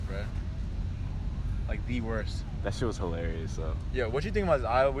Like the worst. That shit was hilarious though. Yeah, what you think about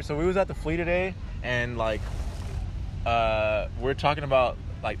Iowa? So we was at the flea today, and like, we're talking about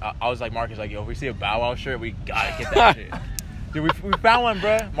like I was like Marcus, like, yo, if we see a Bow Wow shirt, we gotta get that shit. Dude, we found one,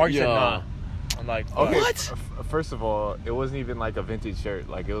 bruh. Marcus said nah. I'm like, okay, what? First of all, it wasn't even like a vintage shirt.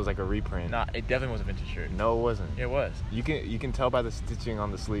 Like it was like a reprint. Nah, it definitely was a vintage shirt. No, it wasn't. It was. You can tell by the stitching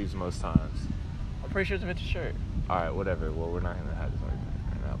on the sleeves most times. I'm pretty sure it's a vintage shirt. All right, whatever. Well, we're not gonna have this argument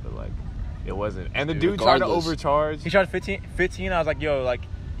right now, but like, it wasn't. And the dude Regardless. tried to overcharge. He charged 15. I was like, yo, like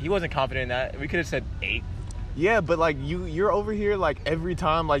he wasn't confident in that. We could have said 8. Yeah, but like you're over here like every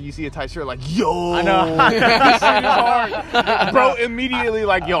time like you see a tight shirt, like yo, I know. this shit is hard, bro. Immediately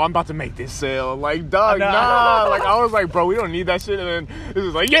like yo, I'm about to make this sale. Like dog, nah. Like I was like, bro, we don't need that shit. And then it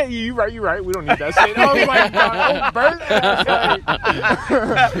was like, yeah, you right. We don't need that shit. And I was like, dog, Bert.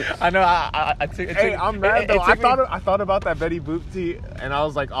 I know. I took. Hey, I'm mad though. I thought about that Betty Boop tee, and I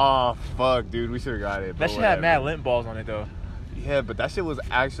was like, oh fuck, dude, we should have got it. That shit had mad lint balls on it though. Yeah, but that shit was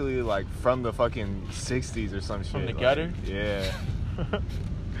actually like from the fucking 60s or some shit. From the gutter? Yeah.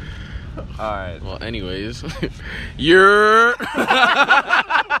 Alright. Well, anyways. You're...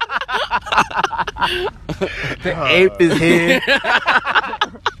 The ape is here.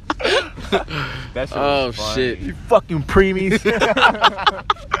 That shit was funny. Shit. You fucking preemies.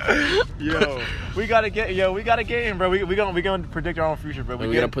 Yo, we gotta get him, bro. We gonna predict our own future, bro.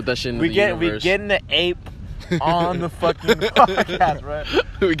 We gotta put that shit in the universe. We getting the ape on the fucking podcast, bro.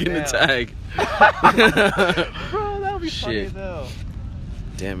 We getting the tag. Bro, that would be funny as hell.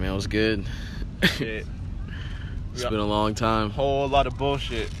 Damn, man, it was good. Shit. It's been a long time. Whole lot of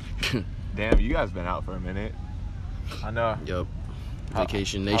bullshit. Damn, you guys been out for a minute. I know. Yup.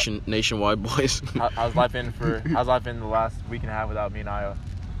 Vacation, nationwide, boys. How's life been the last week and a half without me and Io?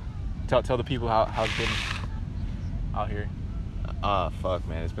 Tell the people how it's been out here. Fuck,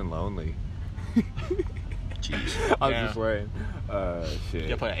 man, it's been lonely. Jeez. I was just playing. Shit. You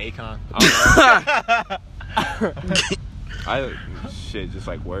gotta play an Akon. Just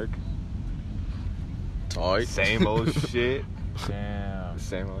like work. Tight. Same old shit. Damn.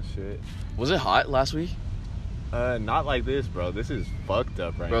 Same old shit. Was it hot last week? Not like this, bro. This is fucked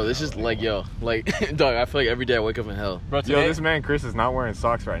up right now. Bro, this is like, yo, like, dog, I feel like every day I wake up in hell. Bro, today, yo, this man Chris is not wearing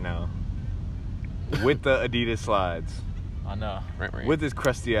socks right now. With the Adidas slides. I know. Right. With his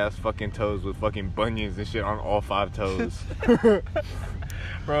crusty ass fucking toes with fucking bunions and shit on all 5 toes.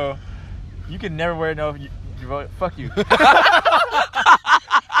 Bro, you can never wear no. Fuck you.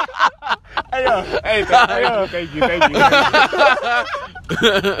 Hey, yo. Thank you.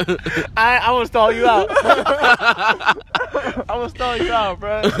 I will stall you out. I will stall you out,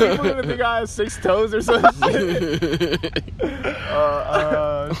 bro. People gonna think I have 6 toes or some shit.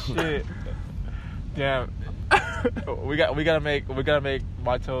 Shit. Damn. We gotta make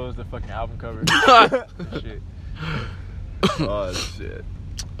My Toes the fucking album cover. Shit. Oh shit.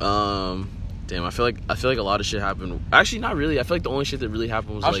 Damn, I feel like a lot of shit happened. Actually, not really. I feel like the only shit that really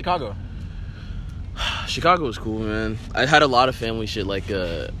happened was How's like Chicago? Chicago was cool, man. I had a lot of family shit. Like,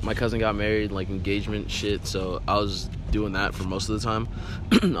 my cousin got married, like engagement shit. So I was doing that for most of the time.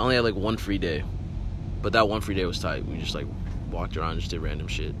 I only had like 1 free day, but that 1 free day was tight. We just like walked around, and just did random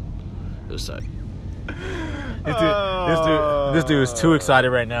shit. It was tight. This dude is too excited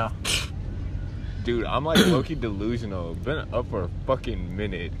right now. Dude, I'm like low-key delusional. Been up for a fucking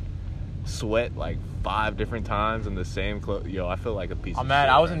minute. Sweat like 5 different times in the same clothes. Yo, I feel like a piece of shit.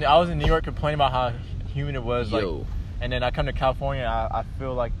 I was in New York complaining about how humid it was. Yo. Like, and then I come to California, I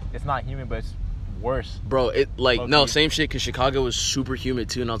feel like it's not humid, but it's worse. Bro, it like Okay. no, same shit. Cause Chicago was super humid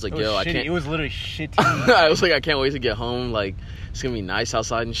too, and I was like, yo, I can't. It was literally shitty. I was like, I can't wait to get home. Like, it's gonna be nice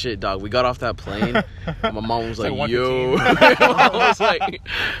outside and shit, dog. We got off that plane. My mom was like, yo. I was like,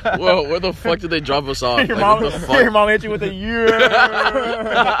 whoa, where the fuck did they drop us off? Your Like, mom, what the fuck? your mom hit you with a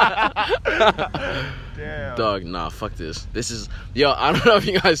Damn. Dog, nah, fuck this. This is, yo, I don't know if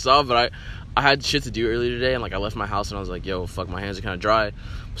you guys saw, but I had shit to do earlier today, and like I left my house and I was like, yo, fuck, my hands are kind of dry.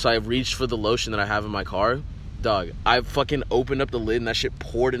 So I reached for the lotion that I have in my car. Dog, I fucking opened up the lid and that shit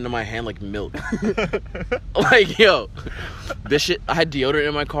poured into my hand like milk. Like, yo, this shit, I had deodorant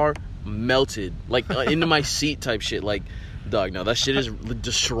in my car, melted, like into my seat type shit. Like, dog, no, that shit is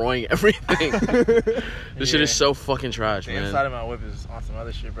destroying everything. This shit is so fucking trash, The man. inside of my whip is on some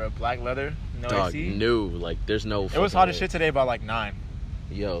other shit, bro. Black leather, no Dog, AC. no, like, there's no. It was hot as shit today by like 9.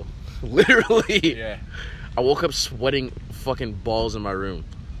 Yo, literally. Yeah. I woke up sweating fucking balls in my room.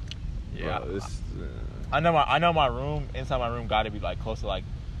 Yeah. Bro, this, I know my room, inside my room got to be like close to like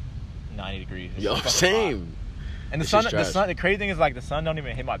 90 degrees. It's Yo, fucking same. hot. And the It's just sun, trash. the crazy thing is like the sun don't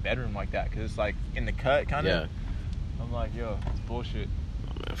even hit my bedroom like that because it's like in the cut kind of. Yeah. I'm like, yo, it's bullshit.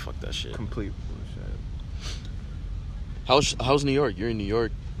 Oh man, fuck that shit. complete bullshit. How's New York? You're in New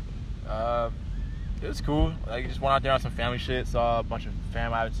York. It was cool. Like, just went out there on some family shit. Saw a bunch of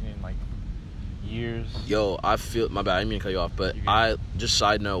fam I haven't seen in like years. Yo, I feel my bad. I didn't mean to cut you off, but I just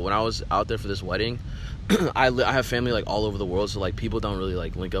side note. When I was out there for this wedding, I have family like all over the world, so like people don't really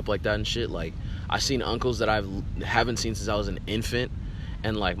like link up like that and shit. Like I seen uncles that haven't seen since I was an infant,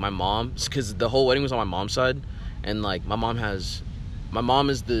 and like my mom, because the whole wedding was on my mom's side, and like my mom is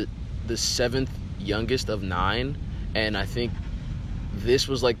the 7th youngest of 9, and I think this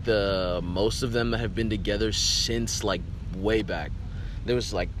was like the most of them that have been together since like way back. There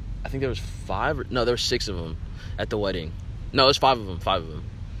was like, I think there was 6 of them at the wedding. No, it was 5 of them.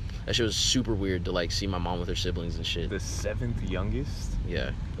 That shit was super weird to like see my mom with her siblings and shit. The 7th youngest?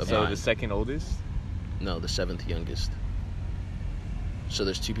 Yeah. So the 2nd oldest? No, the 7th youngest. So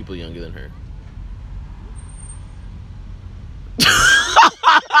there's 2 people younger than her.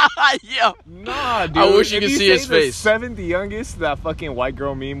 Yeah. Nah, dude. I wish you could see his face. The 7th youngest, that fucking white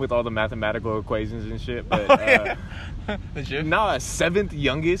girl meme with all the mathematical equations and shit. But nah, 7th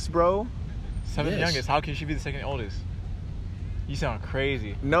youngest, bro. 7th youngest. How can she be the 2nd oldest? You sound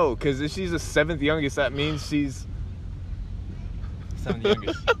crazy. No, because if she's the 7th youngest, that means she's 7th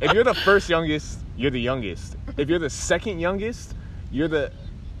youngest. If you're the 1st youngest, you're the youngest. If you're the 2nd youngest, you're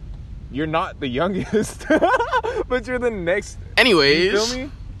not the youngest, but you're the next. Anyways. You feel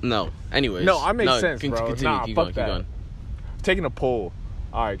me? No. Anyways. No, I make sense, bro. Continue. Nah, Keep fuck going. that. Taking a poll.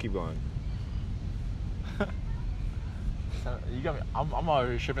 All right, keep going. You got me. I'm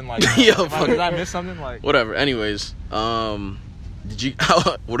already tripping. Like, Yo, did I miss something? Like, whatever. Anyways, what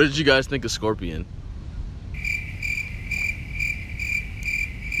did you guys think of Scorpion?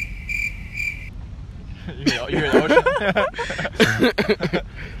 You hear the ocean?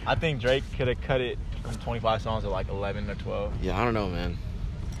 I think Drake could have cut it from 25 songs to like 11 or 12. Yeah, I don't know, man.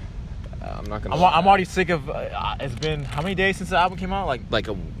 I'm not gonna. I'm already sick of. It's been how many days since the album came out? Like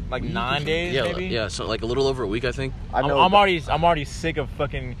 9 days, yeah, maybe. Yeah, so like a little over a week, I think. I know. I'm already sick of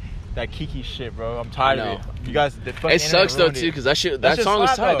fucking that Kiki shit, bro. I'm tired of it. You guys, the fucking It sucks though ruined too, it. because that shit song was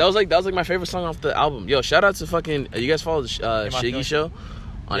slap, tight. though. That was like my favorite song off the album. Yo, shout out to fucking. You guys follow the Shiggy show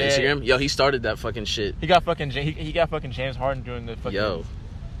on Instagram? Yo, he started that fucking shit. He got fucking James Harden doing the fucking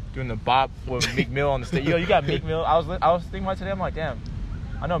doing the bop with Meek Mill on the stage. Yo, you got Meek Mill. I was thinking about today. I'm like, damn.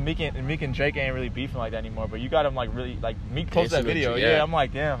 I know Meek and Drake ain't really beefing like that anymore, but you got him like really like Meek posted that video. Yeah, I'm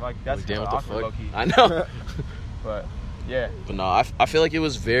like, damn, like that's damn, what the awkward, fuck? low-key. I know. But yeah. But no, I feel like it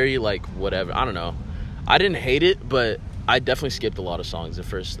was very like whatever. I don't know. I didn't hate it, but I definitely skipped a lot of songs the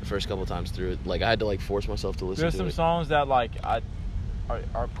first couple times through it. Like I had to like force myself to listen There's to some it. songs that like are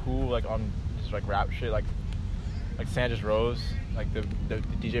cool like on just like rap shit like Sandra's Rose, like the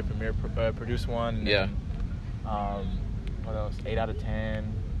DJ Premier produced one. And yeah. Then, what else? 8 out of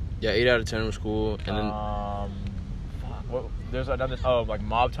 10. Yeah, 8 out of 10 was cool. And then there's another. Oh, like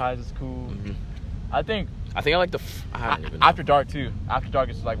Mob Ties is cool. Mm-hmm. I think I like the. I don't even know. After Dark too. After Dark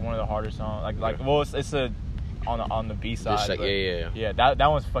is like one of the harder songs. Well, it's a on the B side. Like, but yeah. That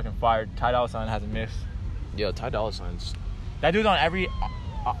one's fucking fire. Ty Dolla $ign hasn't missed. Yo, Ty Dolla $ign's. That dude's on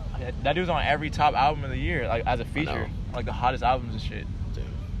every top album of the year, like as a feature, like the hottest albums and shit. Damn.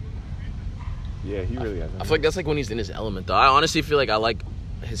 Yeah, he really has. I feel like that's like when he's in his element, though. I honestly feel like I like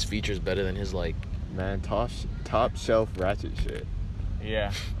his features better than his like. Man, top shelf ratchet shit.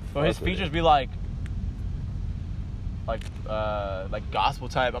 Yeah, but his features be like gospel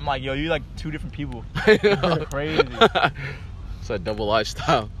type. I'm like, yo, you like 2 different people. That's crazy. It's a double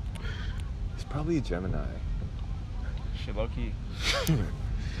lifestyle. It's probably a Gemini. Shit, low key.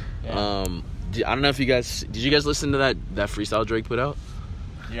 Yeah. I don't know if you guys did. You guys listen to that freestyle Drake put out?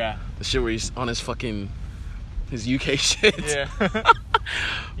 Yeah. The shit where he's on his UK shit. Yeah.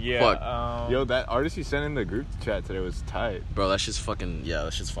 Yeah. Fuck. Yo, that artist you sent in the group chat today was tight. Bro, that shit's fucking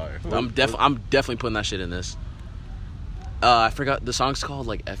that shit's fire. I'm definitely putting that shit in this. I forgot the song's called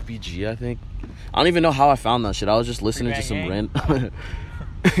like FBG, I think. I don't even know how I found that shit. I was just listening to some random.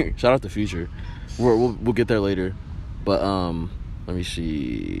 Shout out to Future. We'll get there later, but let me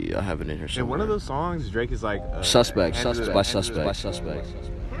see. I have it in here somewhere. In one of those songs, Drake is like Suspect.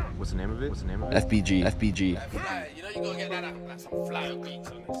 What's the name of it? FBG. You know you gonna get that out. Like some fly beats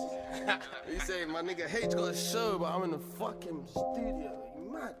on this. You say my nigga H got a show, but I'm in the fucking studio.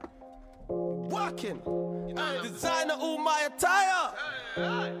 You mad? Working. Designer all my attire.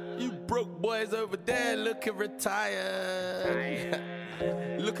 You broke boys over there looking retired.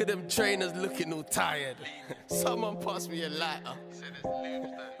 Look at them trainers looking all tired. Someone pass me a lighter.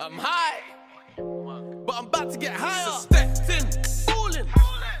 I'm high, but I'm about to get higher. Stepped in, falling.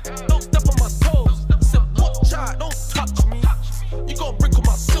 Don't step on my toes. Said watch out, don't touch me. You gon' wrinkle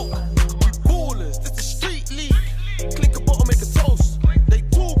my silk. We ballers, this the street.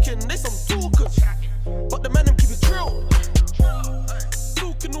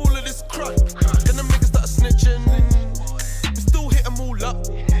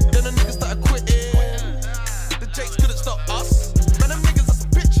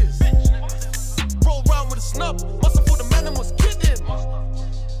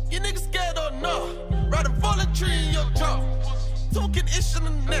 cash in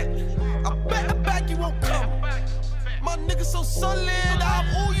the net. I bet a bag you won't come. My nigga so solid, I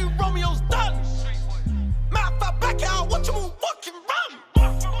have all you Romeos done. Matter of fact, back it out, watch him all fucking run.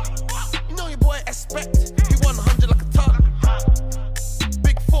 You know your boy expect, he 100 like a ton.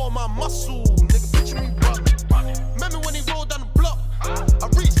 Big 4, my muscle, nigga, picture me run. Remember when he rolled down the block? I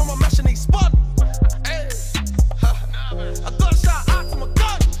reached for my mash and they spun. Hey, I got a shout out to my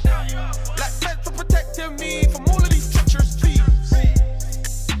gun. Like meant for protecting me from all of these treacherous thieves.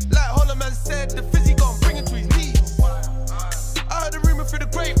 Like Hollow Man said, the fizzy gon' bring him to his knees. I heard a rumor through the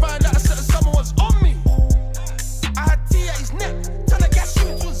grapevine that a certain someone was on me. I had T at his neck, trying to gas you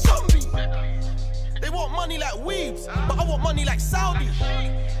into a zombie. They want money like weaves, but I want money like Saudi.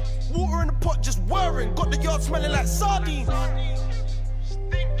 Water in the pot just whirring, got the yard smelling like sardines.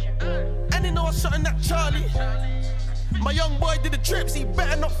 And they know I'm shutting that Charlie. My young boy did the trips, he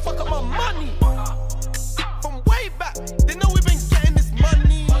better not fuck up my money. From way back, they know we've been getting this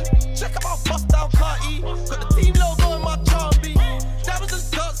money. Check out my bust down carty, got the team logo in my charmy. That was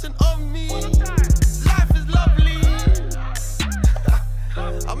just dancing on me. Life is lovely.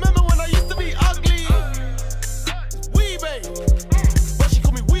 I remember when I used to be ugly. Weebie, but she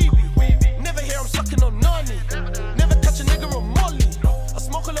call me Weeby. Never hear I'm sucking on Nani. Never catch a nigga on Molly. I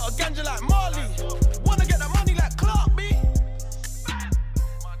smoke a lot of ganja like Marley. Wanna get that money like Clark B.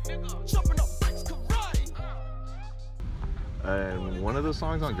 Chopping up bricks karate. And one of the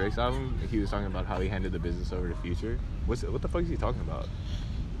songs on Drake's album, he was talking about how he handed the business over to Future. What the fuck is he talking about?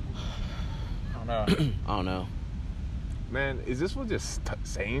 I don't know. I don't know. Man, is this one just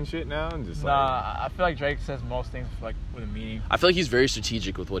saying shit now and just like? Nah, I feel like Drake says most things like with a meaning. I feel like he's very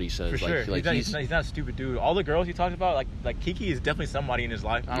strategic with what he says. For sure. Like he's not a stupid dude. All the girls he talks about, like Kiki is definitely somebody in his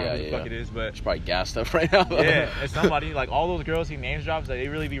life. I don't know who the fuck it is, but she's probably gassed up right now. Yeah, it's somebody. Like all those girls he names drops, like, they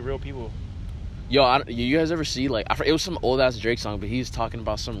really be real people. Yo, you guys ever see like it was some old ass Drake song, but he's talking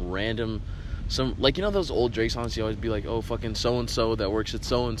about some random, like you know those old Drake songs. He always be like, oh fucking so and so that works at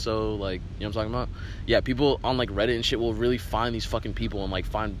so and so, like you know what I'm talking about? Yeah, people on like Reddit and shit will really find these fucking people and like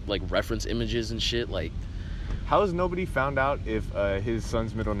find like reference images and shit. Like, how has nobody found out if his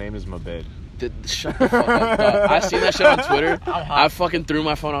son's middle name is Mabed? Shut the fuck up, dog. I seen that shit on Twitter. I fucking threw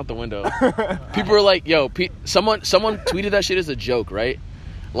my phone out the window. People were like, yo, someone tweeted that shit as a joke, right?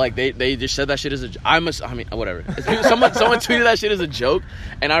 Like they just said that shit as a I mean whatever. Someone tweeted that shit as a joke,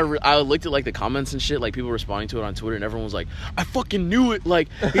 and I looked at like the comments and shit, like people responding to it on Twitter, and everyone was like, I fucking knew it. Like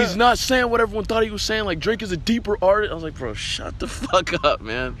he's not saying what everyone thought he was saying. Like Drake is a deeper artist. I was like, bro, shut the fuck up,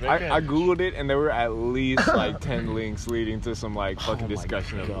 man. I googled it, and there were at least like 10 links leading to some like fucking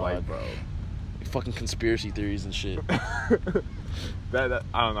discussion of like, bro, fucking conspiracy theories and shit. That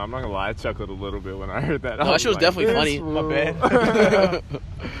I don't know. I'm not gonna lie. I chuckled a little bit when I heard that. No, that shit was definitely funny. My bad.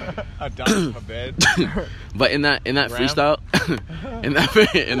 I'm done. My bad. But in that freestyle, in that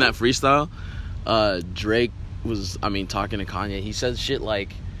freestyle, Drake was, I mean, talking to Kanye. He said shit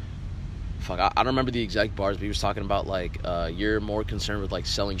like, fuck, I don't remember the exact bars, but he was talking about like, you're more concerned with like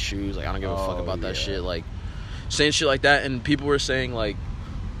selling shoes. Like I don't give a fuck about that shit. Like saying shit like that, and people were saying like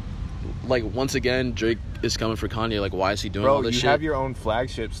once again, Drake is coming for Kanye. Like, why is he doing all this shit? Bro, you have your own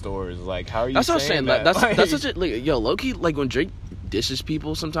flagship stores. Like, how are you? That's what I'm saying. That? That's such a like, yo, low key. Like when Drake disses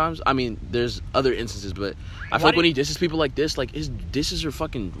people, sometimes. I mean, there's other instances, but I feel like when he disses people like this, like his disses are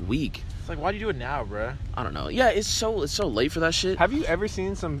fucking weak. It's like, why do you do it now, bro? I don't know. Yeah, it's so late for that shit. Have you ever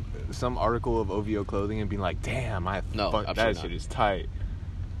seen some article of OVO clothing and been like, damn, that shit is tight.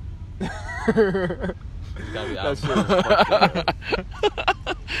 That shit is fucked up.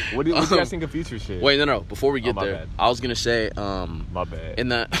 What do you guys think of Future shit? Wait, no. Before we get there, bad. I was gonna say, my bad.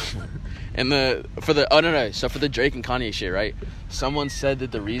 For the Drake and Kanye shit, right? Someone said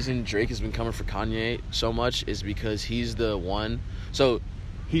that the reason Drake has been coming for Kanye so much is because he's the one. So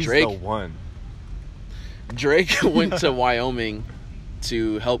he's Drake, the one. Drake went to Wyoming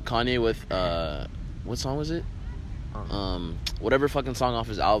to help Kanye with what song was it? Whatever fucking song off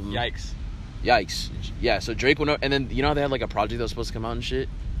his album. Yikes. Yeah, so Drake went up, and then you know how they had like a project that was supposed to come out and shit?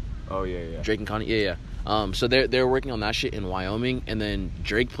 Oh yeah. Drake and Kanye, yeah. So they were working on that shit in Wyoming, and then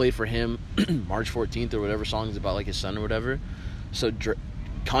Drake played for him March 14th or whatever song is about like his son or whatever. So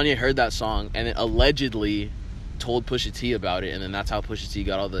Kanye heard that song and then allegedly told Pusha T about it, and then that's how Pusha T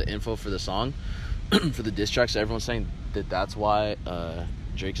got all the info for the song for the diss track. So everyone's saying that that's why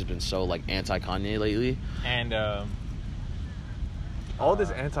Drake has been so like anti-Kanye lately. And all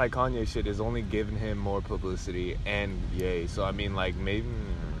this anti-Kanye shit is only giving him more publicity and yay. So I mean, like, maybe,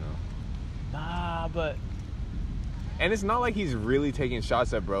 I don't know. Nah, but and it's not like he's really taking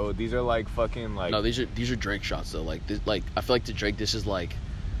shots at bro. These are like fucking like. No, these are Drake shots though. Like I feel like to Drake this is like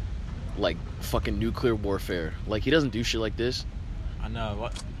fucking nuclear warfare. Like he doesn't do shit like this. I know.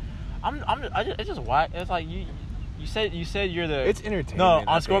 What? It's just why. It's like you said you're the. It's entertainment. No,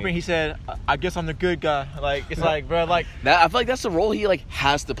 on Scorpion he said, I guess I'm the good guy. Like it's like, bro, like that. I feel like that's the role he like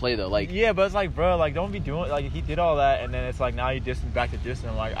has to play though. Like yeah, but it's like, bro, like don't be doing like he did all that and then it's like now you dissing back to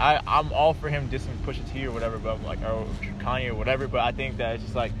dissing. Like I'm all for him dissing Pusha T or whatever, but I'm like or Kanye or whatever. But I think that it's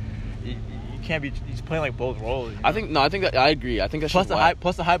just like you can't be. He's playing like both roles. You know? I think that I agree. I think that's plus the hype.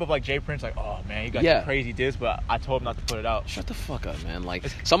 Plus the hype of like Jay Prince. Like oh man, you got some crazy diss, but I told him not to put it out. Shut the fuck up, man. Like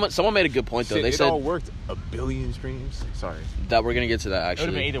someone made a good point though. Shit, they it said all worked 1 billion streams. Sorry. That we're gonna get to that It would actually.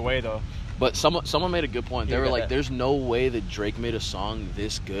 have been either way though. But someone made a good point. They Yeah, were like, that. "There's no way that Drake made a song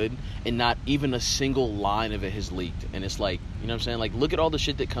this good and not even a single line of it has leaked." And it's like, you know what I'm saying? Like, look at all the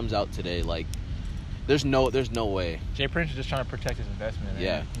shit that comes out today. Like, there's no way. Jay Prince is just trying to protect his investment. Man.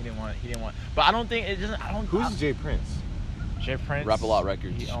 Yeah. He didn't want. But I don't think it doesn't. Who's Jay Prince? Jay Prince? Rap A Lot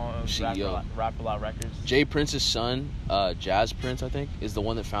Records, He owns CEO. Rap A Lot Records. Jay Prince's son, Jazz Prince, I think, is the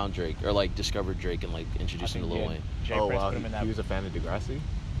one that found Drake or like discovered Drake and like introduced him to Lil Wayne. Jay Oh Prince wow, put him in that. he was a fan of Degrassi.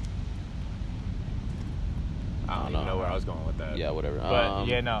 I don't even know where I was going with that. Yeah, whatever. But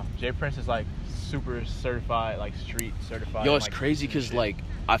yeah, no. Jay Prince is like super certified, like street certified. Yo, it's like, crazy because shit. like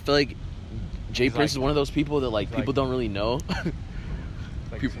I feel like Jay He's Prince like- is one of those people that like he's people like- don't really know.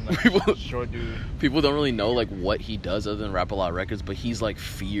 Like people- some, like, people- short dude. People don't really know like what he does other than Rap A Lot Records, but he's like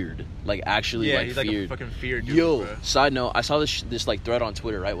feared, like actually Yeah, like he's feared. like a fucking feared dude. Yo, bro. side note, I saw this like thread on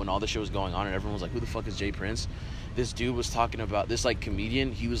Twitter right when all this shit was going on, and everyone was like, "Who the fuck is Jay Prince?" This dude was talking about this like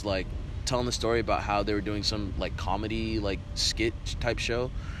comedian. He was like telling the story about how they were doing some like comedy like skit type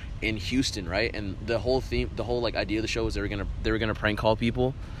show in Houston, right? And the whole like idea of the show was they were gonna prank call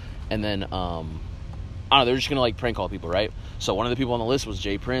people, and then I don't know, they're just gonna like prank call people, right? So one of the people on the list was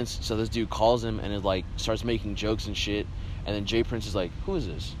Jay Prince. So this dude calls him and it like starts making jokes and shit, and then Jay Prince is like, "Who is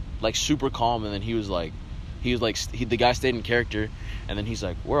this?" Like super calm, and then the guy stayed in character, and then he's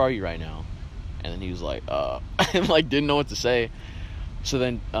like, "Where are you right now?" And then he was like, and like didn't know what to say. So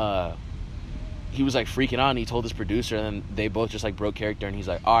then he was like freaking out, and he told his producer, and then they both just like broke character, and he's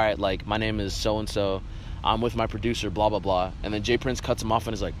like, "All right, like my name is so and so, I'm with my producer, blah blah blah." And then Jay Prince cuts him off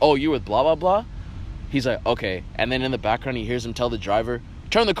and is like, "Oh, you're with blah blah blah?" He's like, "Okay." And then in the background he hears him tell the driver,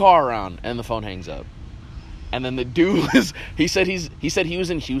 "Turn the car around," and the phone hangs up. And then the dude he said he was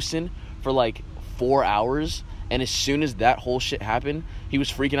in Houston for like 4 hours, and as soon as that whole shit happened, he was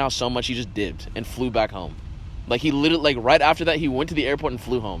freaking out so much he just dipped and flew back home. Like he literally, like right after that, he went to the airport and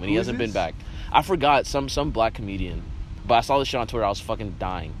flew home, and he hasn't been back. I forgot, some black comedian, but I saw this shit on Twitter. I was fucking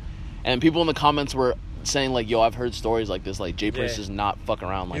dying, and people in the comments were saying like, "Yo, I've heard stories like this. Like Jay Prince does not fuck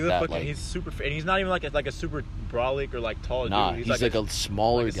around like that. Like He's super, and he's not even like a super brolic or like tall nah, dude. he's like a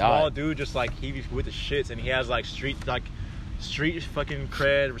smaller like a guy. small dude, just like he's with the shits, and he has like street fucking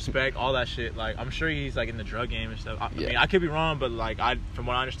cred, respect, all that shit. Like I'm sure he's like in the drug game and stuff. I mean, I could be wrong, but like from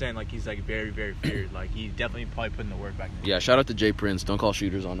what I understand, like he's like very, very feared. Like he definitely probably putting the work back in. Yeah, shout out to Jay Prince. Don't call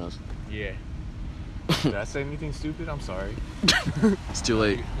shooters on us. Yeah. Did I say anything stupid? I'm sorry. It's too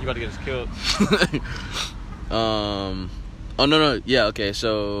late. You about to get us killed. Oh no. Yeah, okay.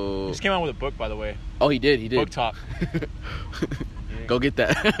 So He just came out with a book, by the way. oh, he did. Book talk. Go get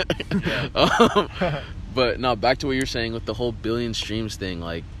that. But no, back to what you're saying with the whole billion streams thing.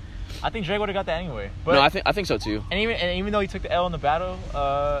 Like, I think Drake would have got that anyway. But no, I think so too. and even though he took the L in the battle,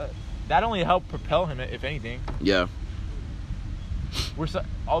 that only helped propel him, if anything. Yeah,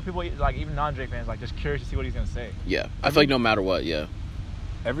 All the people, like even non-Drake fans, like just curious to see what he's gonna say. yeah. I feel like no matter what, yeah.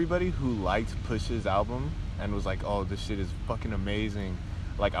 Everybody who liked Push's album and was like, "Oh, this shit is fucking amazing,"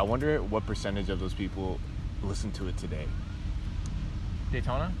 like I wonder what percentage of those people listen to it today.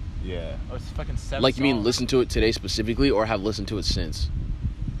 Daytona? Yeah. Oh, it's fucking 7 Like, you mean songs. listen to it today specifically, or have listened to it since?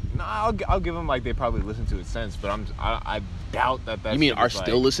 No, I'll give them like they probably listened to it since, but I doubt that. You mean shit are is,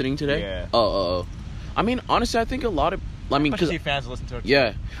 still like, listening today? Yeah. Oh. I mean, honestly, I think a lot of. I mean, because Pusha fans listen to it.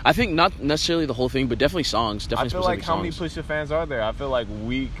 yeah, I think not necessarly the whole thing, but definitely songs. I Definitely feel like specific how many songs. Pusha fans are there? I feel like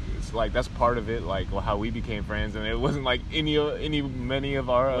it's like that's part of it, like how we became friends, and it wasn't like many of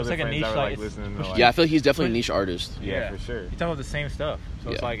our Well, it's other like a friends niche, that were like, like it's listening. To, Pusha- like, Yeah, I feel like he's definitely a niche artist. yeah, for sure. You're talking about the same stuff, so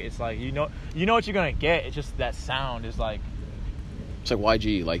Yeah. it's like you know what you're gonna get. It's just that sound is like. It's like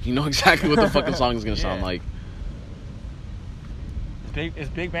YG, like you know exactly what the fucking song is gonna sound Yeah. like. Is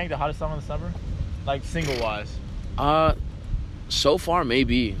Big Bang the hottest song in the summer? Like single wise. So far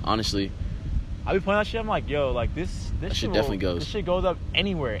maybe, honestly. I be playing that shit. I'm like, yo, like this That shit shit definitely goes. This shit goes up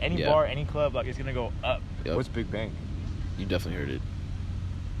anywhere, any Yeah. bar, any club. Like it's gonna go up. Yep. What's Big Bang? You definitely heard it.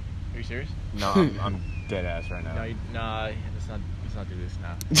 Are you serious? No, I'm dead ass right now. No, let's not do this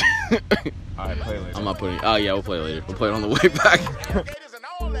now. All right, play it later. I'm not putting. Oh yeah, we'll play it later. We'll play it on the way back. Gators and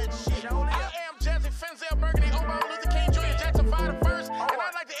all that shit. I am Jazzy Fenzel Burgundy, Obama Luther King Jr. Jackson 5 the first.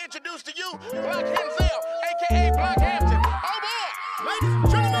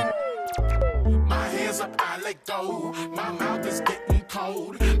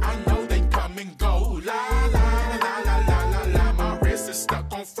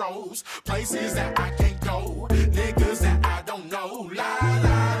 froze. Places that I can't go. Niggas that I don't know. La la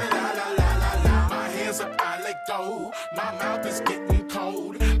la la la la la. My hands up, I let go. My mouth is getting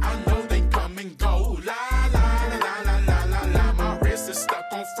cold. I know they come and go. La la la la la la la. My wrist is stuck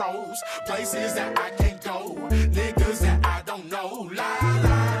on froze. Places that I can't go. Niggas that I don't know. La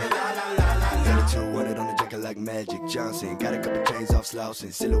la la la la la. Got a 200 on the jacket like Magic Johnson. Got a couple chains off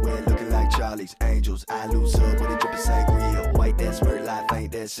slouching. Silhouette looking like Charlie's Angels. I lose up with a drip of sangria. White that smirk life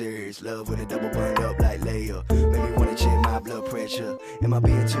ain't that serious. Love with a double burned up like Leia. Make me wanna check my blood pressure. Am I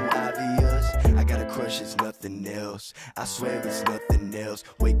being too obvious? I got a crush, it's nothing else. I swear it's nothing else.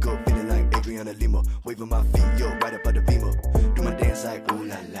 Wake up feeling like Adriana Lima. Waving my feet, yo, right up on the beamer. Do my dance like ooh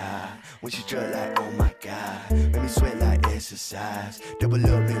la la. When she strut like oh my god. Make me sweat like exercise. Double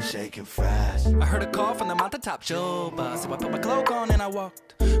up and shaking fries. I heard a call from the mountaintop Joba, so I put my cloak on and I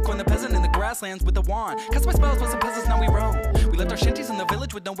walked. Coined the peasant in the grasslands with the wand. Cast my spells with some peasants, now we roam. We left our shanties in the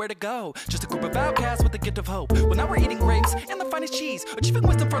village with nowhere to go. Just a group of outcasts with the gift of hope. Well, now we're eating grapes and the finest cheese. Achieving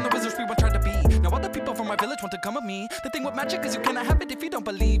wisdom from the wizards we once tried to be. Now all the people from my village want to come with me. The thing with magic is you cannot have it if you don't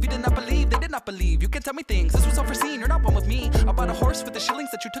believe. You did not believe, they did not believe. You can tell me things, this was unforeseen, you're not one with me. I bought a horse for the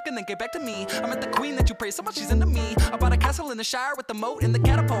shillings that you took and then gave back to me. I met the queen that you praise so much she's into me. I bought a castle in the Shire with the moat and the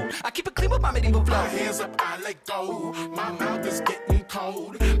catapult. I keep it clean with my medieval flow. My hands up, I let go. My mouth is getting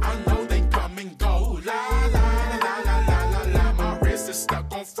cold. I know they come and go. La la la la la la la. My wrist is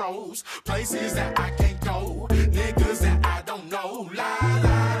stuck on froze. Places that I can't go. Niggas that I don't know. La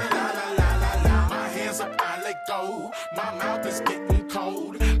la la la la la la. My hands up, I let go. My mouth is getting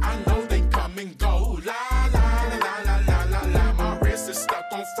cold. I know they come and go. La la la la la la la. My wrist is stuck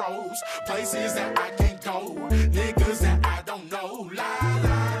on froze. Places that I can't go. Niggas that I don't know. La la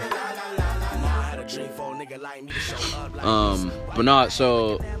la la la la. I had a dream for a nigga like me to show up like But not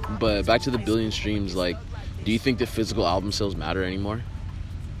so. But back to the billion streams. Like, do you think the physical album sales matter anymore?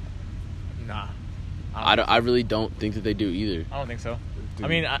 Nah. I really don't think that they do either. I don't think so. I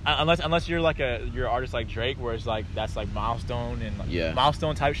mean, unless you're like you're an artist like Drake, where it's like that's like milestone and like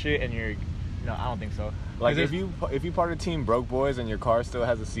milestone type shit, and you're, no, I don't think so. Like if you part of Team Broke Boys and your car still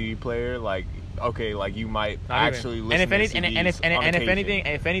has a CD player, like okay, like you might actually listen. And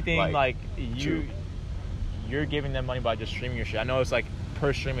if anything, like you're giving them money by just streaming your shit. I know it's like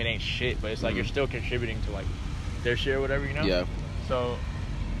per stream it ain't shit, but it's like you're still contributing to like their shit or whatever, you know. Yeah. So,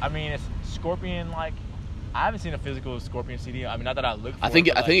 I mean, it's Scorpion. Like, I haven't seen a physical Scorpion CD. I mean, not that I looked for I think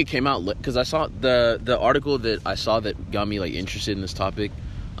it, it came out because I saw the article that I saw that got me like interested in this topic.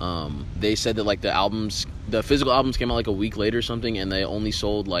 They said that like the physical albums came out like a week later or something, and they only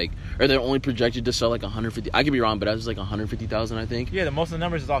sold like, or they're only projected to sell like 150. I could be wrong, but that was like 150,000, I think. Yeah, the most of the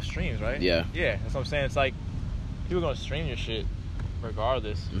numbers is off streams, right? Yeah. Yeah, that's what I'm saying. It's like people are gonna stream your shit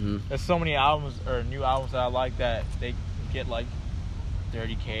regardless. Mm-hmm. There's so many albums or new albums that I like that they get like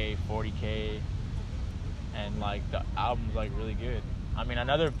 30K, 40K, and like the album's like really good. I mean,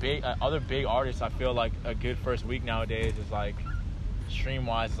 other big artists, I feel like a good first week nowadays is like stream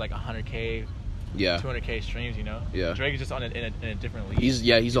wise is like 100K, 200K streams, you know. Yeah. Drake is just in a different league.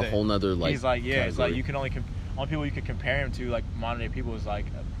 He's a whole nother like. He's like category. It's like you can only people you could compare him to like modern day people is like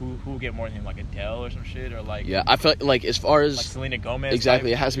who will get more than him, like Adele or some shit, or like I feel like as far as like Selena Gomez.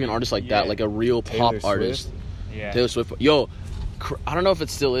 Exactly, it has to be an artist like that, like a real Taylor pop artist. Yeah. Taylor Swift. Yo, I don't know if it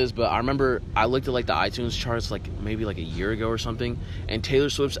still is, but I remember I looked at like the iTunes charts like maybe like a year ago or something, and Taylor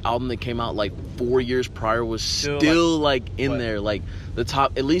Swift's album that came out like 4 years prior was still like in there, like the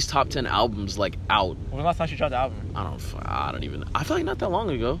top 10 albums like out. When was the last time she dropped the album? I don't even. I feel like not that long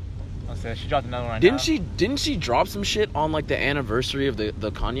ago. I said she dropped another one right now. Didn't she drop some shit on like the anniversary of the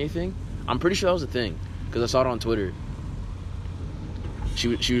Kanye thing? I'm pretty sure that was a thing because I saw it on Twitter. She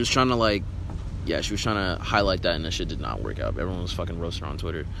was trying to like. Yeah, she was trying to highlight that, and that shit did not work out. Everyone was fucking roasting her on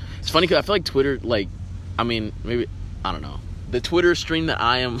Twitter. It's funny because I feel like Twitter, like, I mean, maybe, I don't know. The Twitter stream that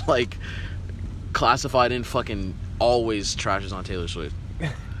I am, like, classified in fucking always trashes on Taylor Swift.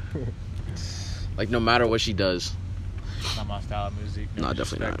 Like, no matter what she does. Not my style of music. No,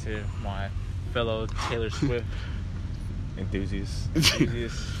 definitely not. To my fellow Taylor Swift enthusiasts.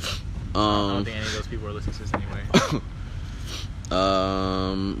 I don't think any of those people are listening to this anyway.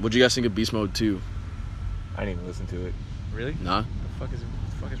 What'd you guys think of Beast Mode 2? I didn't even listen to it. Really? Nah. What the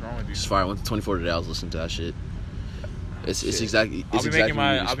fuck is wrong with you? It's fire. I went to 24 today. I was listening to that shit. It's exactly. I'll be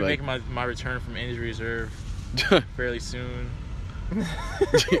making my return from injury reserve fairly soon.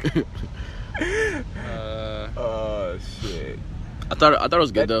 Oh shit. I thought it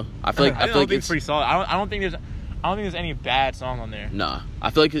was good though. I feel like it's pretty solid. I don't think there's. I don't think there's any bad songs on there. Nah, I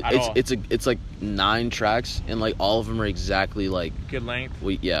feel like At all. it's like 9 tracks, and like all of them are exactly like Good length.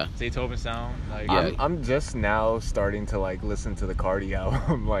 yeah. Zaytoven sound. Like, Yeah. I'm just now starting to like listen to the Cardi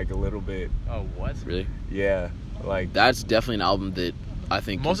album like a little bit. oh, what? Really, Yeah, like that's definitely an album that I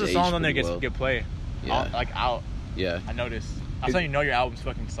think Most of has the songs aged on there pretty well. get play. Yeah. Out. Yeah, I noticed. That's how you know your album's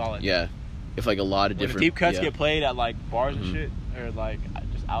fucking solid. yeah. If like a lot of When different the deep cuts yeah. get played at like bars and Mhm. shit, or like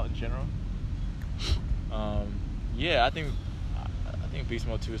just out in general. Yeah, I think Beast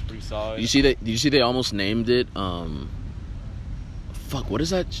Mode 2 is pretty solid. Did you see they almost named it fuck, what is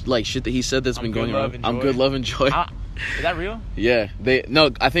that like shit that he said that's I'm been Good, going Love, around? and I'm Joy. Good, Love, and Joy. Is that real? Yeah,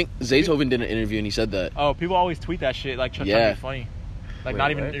 I think Zaytoven did an interview and he said that. Oh, people always tweet that shit like trying to Yeah. be funny. Like Wait,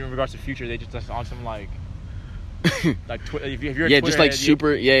 not even what? in regards to Future, they just on some like if you're a Yeah, Twitter just like head,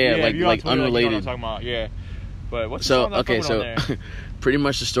 super if you're on like Twitter, you know what I'm unrelated. talking about, yeah. But what's the So song that okay, I fuck with so on there? pretty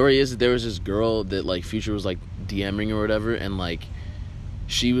much the story is that there was this girl that like Future was like DMing or whatever, and like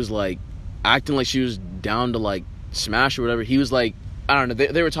she was like acting like she was down to like smash or whatever. He was like, I don't know,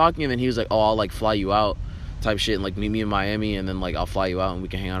 they were talking, and then he was like, oh, I'll like fly you out type shit, and like meet me in Miami, and then like I'll fly you out and we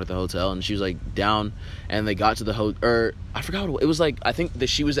can hang out at the hotel. And she was like down, and they got to the or I forgot what it was. Like I think that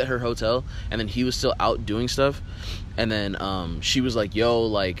she was at her hotel, and then he was still out doing stuff, and then she was like, yo,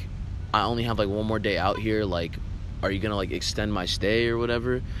 like I only have like one more day out here, like are you gonna like extend my stay or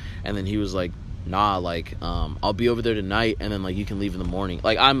whatever? And then he was like, nah, like I'll be over there tonight, and then like you can leave in the morning.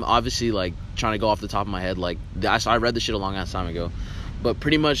 Like I'm obviously like trying to go off the top of my head, like I read the shit a long ass time ago, but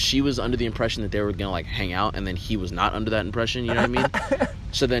pretty much she was under the impression that they were gonna like hang out, and then he was not under that impression, you know what I mean?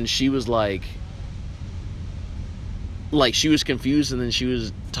 So then she was like she was confused, and then she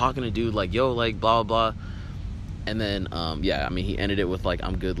was talking to dude like, yo, like blah blah blah, and then yeah, I mean he ended it with like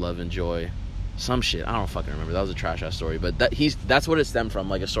I'm Good, Love, and Joy, some shit. I don't fucking remember. That was a trash ass story, but that's what it stemmed from,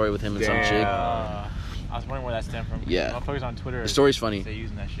 like a story with him and some chick. I was wondering where that stemmed from. Yeah. Motherfuckers on Twitter. The story's funny. They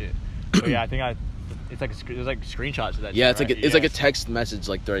using that shit. But yeah, I think it's like there's like screenshots of that. Yeah, shit, it's like a text message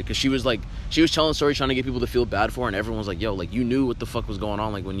like thread, because she was telling the story trying to get people to feel bad for her, and everyone was like, yo, like you knew what the fuck was going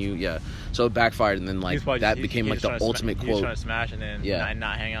on, like when you so it backfired, and then like that became like the ultimate He was quote. trying to smash and then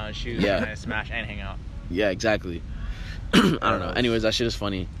not hang out and shoot. Yeah. And smash and hang out. Yeah, exactly. I don't know. Anyways, that shit is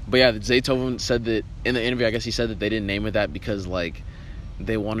funny. But yeah, Zaytoven said that in the interview, I guess he said that they didn't name it that because like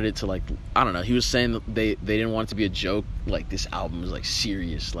they wanted it to like, I don't know. He was saying that they didn't want it to be a joke. Like this album is like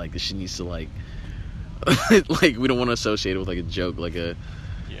serious. Like this shit needs to like like we don't want to associate it with like a joke, like a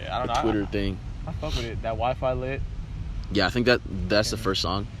I don't know. Twitter thing. I fuck with it. That Wi-Fi lit. Yeah, I think that's the first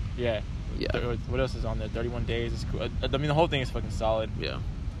song. Yeah. Yeah. What else is on there? 31 Days is cool. I mean, the whole thing is fucking solid. Yeah.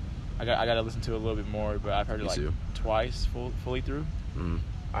 I got to listen to it a little bit more, but I've heard it Me like too. twice fully through. Mm.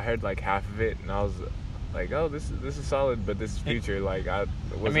 I heard like half of it, and I was like, oh, this is solid, but this is Future. Like I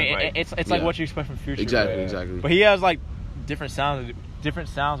wasn't like it's like Yeah. what you expect from Future. Exactly. But he has like different sounds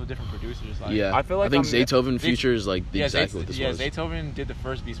with different producers. Like, Yeah. I feel like think I'm- Zaytoven Future is like yeah, exactly what this was. Zaytoven did the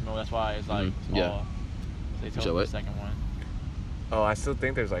first Beast Mode. That's why it's like Mhm. Yeah. Zaytoven So what? the second one. Oh, I still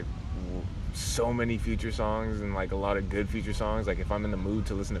think there's like so many Future songs and like a lot of good Future songs. Like if I'm in the mood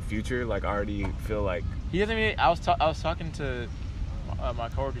to listen to Future, like I already feel like He doesn't even. I was talking to my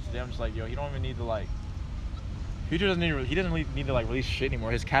coworker today. I'm just like, yo, he don't even need to like. Future doesn't need. He doesn't need to like release shit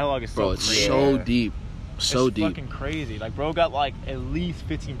anymore. His catalog is so Bro, it's crazy. so Yeah. deep. So it's deep. fucking crazy. Like, bro got like at least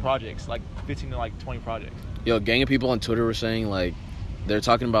 15 projects, like 15 to like 20 projects. Yo, gang of people on Twitter were saying like they're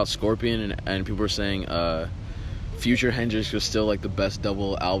talking about Scorpion, and people were saying Future Hendrix was still like the best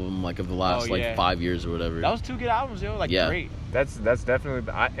double album like of the last Oh, yeah. like 5 years or whatever. That was 2 good albums, yo. Like, Yeah. great. that's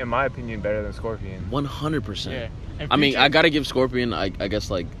definitely in my opinion better than Scorpion. 100%. Yeah. And I mean, Future- I gotta give Scorpion, I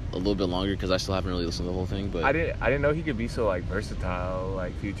guess, like a little bit longer because I still haven't really listened to the whole thing. But I didn't know he could be so like versatile,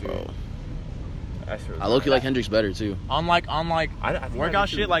 like Future. bro, That's really I low-key like Hendrix better too. on like I think I workout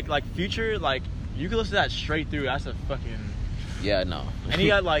do shit, too. like Future, like you can listen to that straight through. That's a fucking. Yeah, no. And he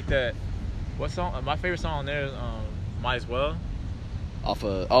got like the what song? My favorite song on there is Might As Well. Off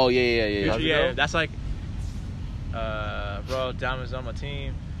of yeah. Future, yeah, that's like bro, diamonds on my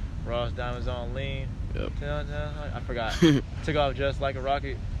team, Ross diamonds on lean. Yep. I forgot. Took off just like a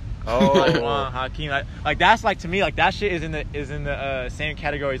rocket. Oh, Hakeem, like that's like to me, like that shit is in the same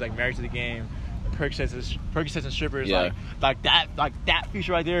category as like Married to the Game, Percocets and strippers. Yeah. Like that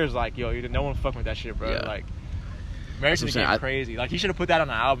feature right there is like, yo, no one fucking with that shit, bro. Yeah. Like Married to the That's what I'm Game, saying. crazy. Like he should have put that on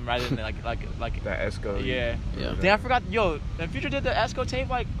the album rather than like that Esco. yeah. Yeah. Damn, I forgot. Yo, the Future did the Esco tape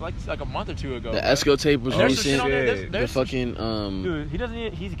like a month or two ago. The bro. Esco tape was There's some shit recent. on there. shit. The There's some fucking dude, he doesn't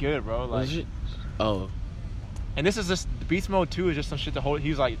need. He's good, bro. what Like, is it? Oh, and this is just Beast Mode 2 is just some shit to hold.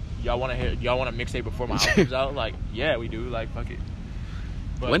 He's like, y'all want a mixtape before my album comes out? Like, yeah, we do. Like, fuck it.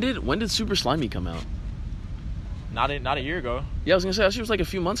 But when did Super Slimy come out? Not a year ago. Yeah, I was gonna say that shit was like a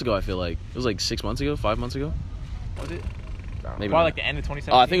few months ago. I feel like it was like 6 months ago, 5 months ago. Was it? Maybe Probably like the end of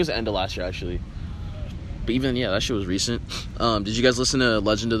 2017. Oh, I think it was the end of last year actually. But even that shit was recent. Did you guys listen to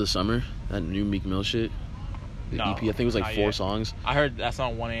Legend of the Summer? That new Meek Mill shit. The No, EP. I think it was like not 4 yet. songs. I heard that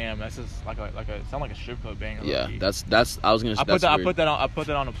song 1 a.m. That's just sound like a strip club banger. Yeah, low-key. that's. I was gonna. I That's weird. put that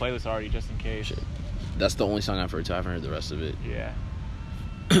on the playlist already just in case. Shit. That's the only song I've heard too. I haven't heard the rest of it. Yeah.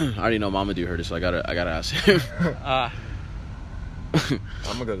 I already know Mamadou heard it, so I gotta ask him. I'm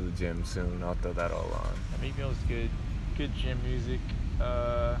gonna go to the gym soon. I'll throw that all on. Meek Mill's good gym music.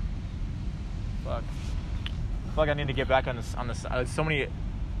 Fuck. I feel like I need to get back on this. So many.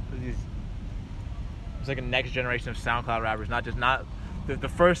 It's like a next generation of SoundCloud rappers, not the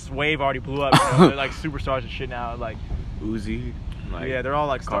first wave already blew up. You know? They're like superstars and shit now. Like Uzi. Like, yeah, they're all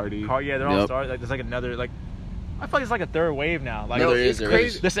like Cardi. Yeah, they're all Yep. stars. Like there's like another like. I feel like it's like a third wave now. Like No, there it's is.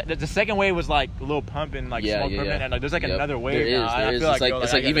 crazy. The second wave was like Lil Pump and like Smoke Permanent, and like there's like Yep. another wave There now. is. I There is. feel It's like yo,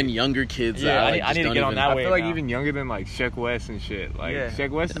 it's I like gotta- even younger kids. Yeah, that, I like, need just to don't get on even- that I wave feel like now. even younger than like Sheck West and shit. Like Yeah. Sheck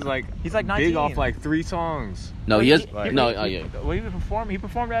West is like He's like big 19. off like 3 songs. No, Well, he has. like- No, yeah. Well, he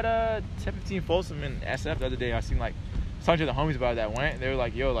performed at 1015 Folsom in SF the other day. I seen like talking to the homies about it that went. They were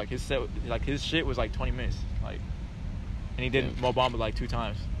like, yo, like his shit was like 20 minutes, like, and he did Mo Bamba like 2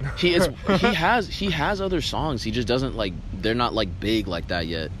 times. He has other songs. He just doesn't like. They're not like big like that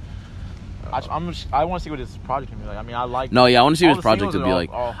yet. I want to see what his project can be like. I mean, I like. No, yeah, I want to see all what his the project singles would be are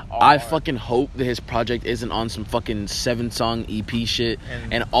like. all I hard. fucking hope that his project isn't on some fucking 7-song EP shit,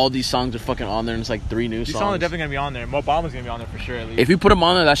 And- and all these songs are fucking on there, and it's like 3 new These songs. songs are definitely gonna be on there. Mo Bamba's gonna be on there for sure. At least. If you put them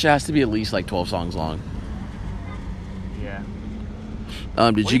on there, that shit has to be at least like 12 songs long. Yeah.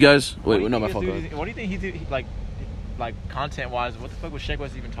 Did you guys? What do Wait, you no, think my this fault. dude- What do you think he did? Like content wise, what the fuck was Sheck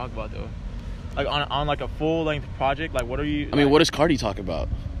West even talk about though? Like on like a full length project, like what are you? I mean, like, what does Cardi talk about?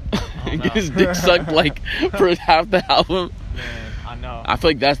 don't know. Get his dick sucked like for half the album. Man, I know. I feel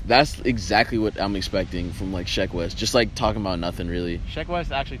like that's exactly what I'm expecting from like Sheck West. Just like talking about nothing really. Sheck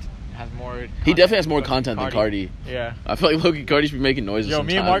West actually has more. He definitely has than more fucking content than Cardi. Yeah. I feel like Loki Cardi should be making noises. Yo,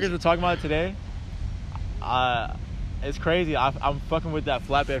 sometimes. me and Marcus were talking about it today. It's crazy. I'm fucking with that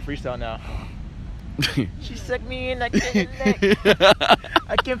flatbed freestyle now. She sucked me in, I can't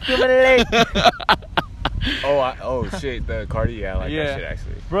I can feel my leg. Oh shit, the Cardi, yeah, I like Yeah. that shit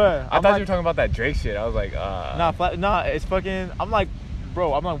actually. Bruh, I thought you were talking about that Drake shit. I was like, Nah, it's fucking. I'm like,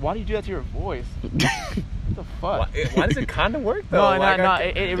 why do you do that to your voice? What the fuck? why does it kind of work though? No, Like, no, I-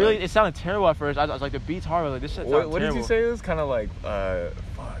 it really it sounded terrible at first. I was like, the beat's hard. Like this shit sounds What did terrible. you say? It was kind of like,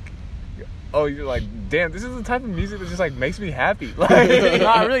 fuck. Oh, you're like, damn, this is the type of music that just like makes me happy. Like, No,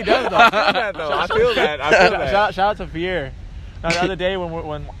 it really does though. I feel that though. I feel that. Shout out to Pierre. Now, the other day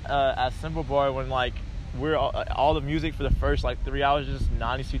when at Simple Boy, when like we're all the music for the first like 3 hours just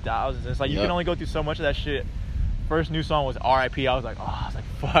 90s 2000s. It's like you Yep. can only go through so much of that shit. First new song was R.I.P. I was like,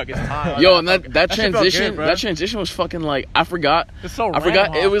 fuck, it's time. Yo, and that shit felt transition, good, bro. that transition was fucking like I forgot. It's so I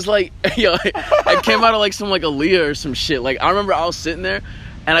forgot random, it was like yo, it came out of like some like Aaliyah or some shit. Like I remember I was sitting there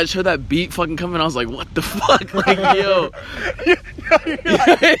and I just heard that beat fucking come and I was like, what the fuck? Like yo.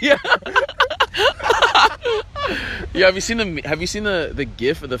 Yeah. Yeah, have you seen the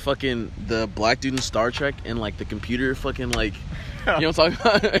gif of the black dude in Star Trek and like the computer fucking like you know what I'm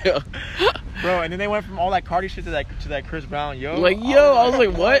talking about? Yo. Bro, and then they went from all that Cardi shit to that Chris Brown, yo. Like yo, I was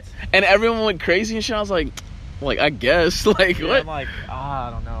like what? And everyone went crazy and shit. I was like I guess like Yeah, what? I'm like, I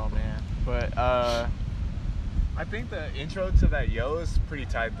don't know, man. But I think the intro to that Yo is pretty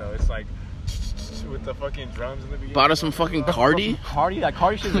tight though. It's like with the fucking drums in the beginning. Bought us some fucking Cardi. that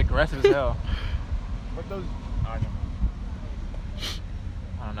Cardi shit is aggressive as hell. But those, I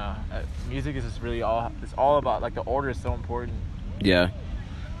don't know. Music is just really it's all about like the order is so important. Yeah.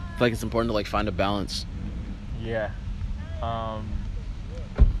 I feel like it's important to like find a balance. Yeah. What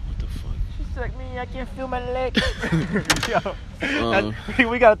the fuck? She sucked me, I can't feel my leg. Yo, Uh.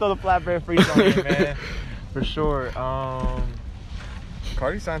 we gotta throw the flatbed freestyle in, man. For sure.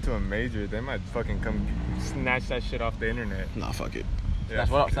 Cardi signed to a major. They might fucking come snatch that shit off the internet. Nah, fuck it. Yeah,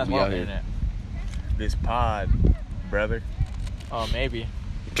 That's what we on out the here. internet. This pod, brother. Oh, maybe.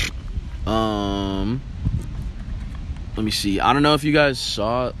 Let me see. I don't know if you guys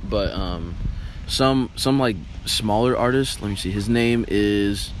saw it, but some like smaller artist. Let me see. His name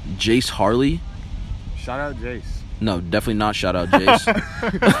is Jace Harley. Shout out Jace. No, definitely not. Shout out Jace.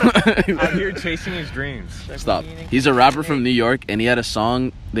 Out here chasing his dreams. Stop. He's a rapper from New York, and he had a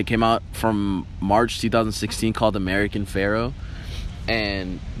song that came out from March 2016 called American Pharaoh.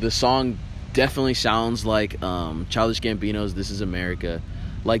 And the song definitely sounds like Childish Gambino's This Is America.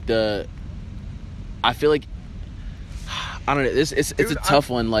 Like I feel like I don't know. It's a tough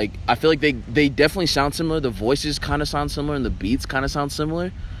one. Like, I feel like they definitely sound similar. The voices kind of sound similar, and the beats kind of sound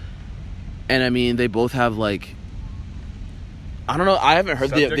similar. And I mean, they both have like, I don't know. I haven't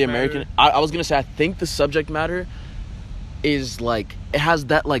heard the American. I was gonna say, I think the subject matter is like, it has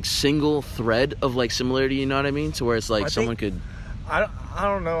that like single thread of like similarity. You know what I mean? To where it's like someone could. I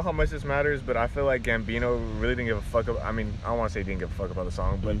don't know how much this matters, but I feel like Gambino really didn't give a fuck about. I mean, I don't want to say he didn't give a fuck about the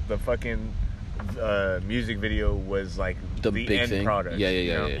song, but the fucking music video was like the big end thing. Product.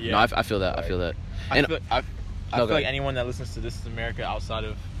 Yeah. No, I feel that. I feel that. And I feel like anyone that listens to This Is America outside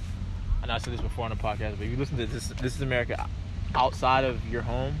of, I know I said this before on the podcast, but if you listen to This Is America outside of your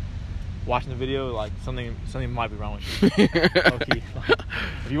home, watching the video, like something might be wrong with you. Okay.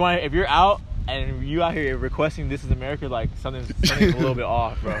 If you're out and you out here requesting This Is America, like something's a little bit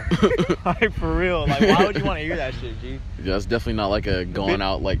off, bro. Like, for real. Like, why would you want to hear that shit, G? Yeah, it's definitely not like a going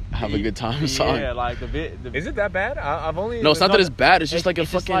out, like, have a good time song. Yeah, like is it that bad? I've only. No, it's not that it's bad. It's just like a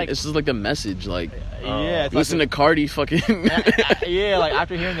fucking. It's just like the message, like. Yeah. Listen to Cardi fucking. Yeah, like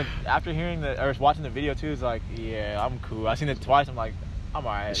after hearing or watching the video too, it's like, yeah, I'm cool. I've seen it twice. I'm like, I'm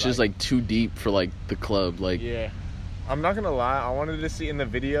alright. It's just like too deep for like the club, like. Yeah. I'm not gonna lie, I wanted to see in the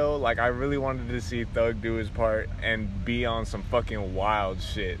video, like, I really wanted to see Thug do his part and be on some fucking wild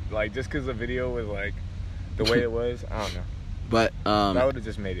shit. Like, just because the video was, like, the way it was, I don't know. But, that would have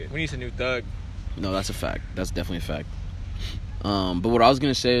just made it. We need some new Thug. No, that's a fact. That's definitely a fact. But what I was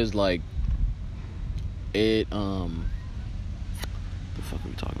gonna say is, like, the fuck are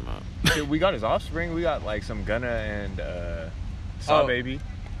we talking about? Dude, we got his offspring, we got, like, some Gunna and, Saw Baby.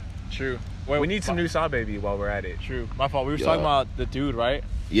 True. Wait, we need some new Saw Baby while we're at it. True. My fault. We were talking about the dude, right?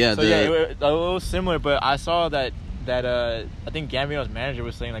 Yeah. So it was similar, but I saw that I think Gambino's manager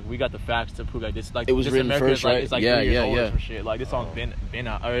was saying, like, we got the facts to prove, like, this, like, it was This written America first, is, like, right? It's like 3 years old or some shit. Like, this song's been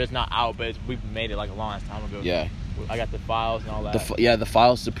out, or it's not out, but we've made it like a long time ago. Yeah. I got the files and all that. The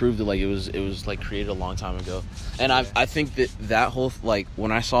files to prove that, like, it was like created a long time ago. And I think that whole, like,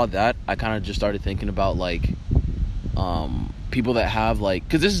 when I saw that, I kind of just started thinking about, like, people that have, like,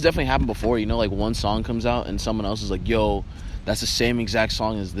 because this has definitely happened before, you know, like, one song comes out and someone else is like, yo, that's the same exact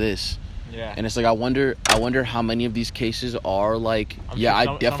song as this. Yeah. And it's like, I wonder how many of these cases are like,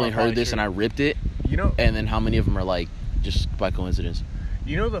 I definitely heard this and I ripped it, you know, and then how many of them are like just by coincidence.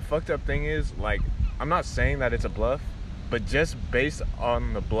 You know, the fucked up thing is, like, I'm not saying that it's a bluff, but just based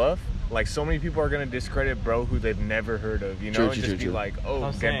on the bluff, like, so many people are gonna discredit bro who they've never heard of, you know, and just be like, oh,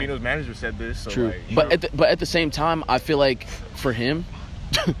 Gambino's manager said this. So true. Like, but at the same time, I feel like for him,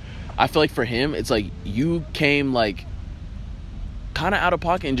 it's like you came like kind of out of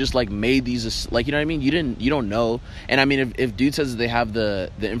pocket and just like made these, like, you know what I mean? You don't know. And I mean, if dude says that they have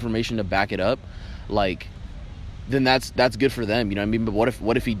the information to back it up, like, then that's good for them, you know what I mean? But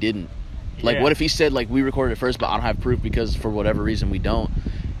what if he didn't? Like, what if he said, like, we recorded it first, but I don't have proof because for whatever reason we don't?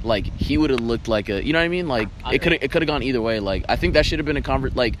 Like, he would have looked like a, you know what I mean? Like, it could have gone either way. Like, I think that should have been a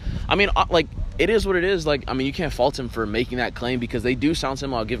like, I mean, like, it is what it is. Like, I mean, you can't fault him for making that claim because they do sound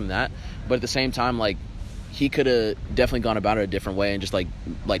similar. I'll give him that. But at the same time, like, he could have definitely gone about it a different way and just like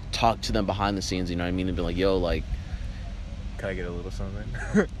talk to them behind the scenes, you know what I mean? And be like, yo, like, can I get a little something?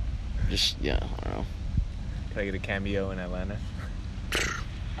 just, yeah, I don't know. Can I get a cameo in Atlanta?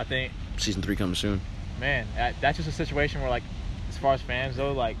 I think season 3 coming soon. Man, that's just a situation where, like, as far as fans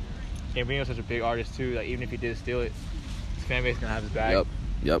though, like, Gambino's such a big artist too. Like, even if he did steal it, his fan base gonna have his back.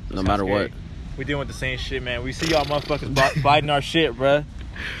 Yep. No matter what. We dealing with the same shit, man. We see y'all motherfuckers biting our shit, bruh.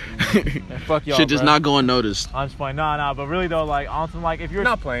 And fuck y'all. Shit just not going noticed. I'm just playing. Nah. But really though, like, honestly, like, if you're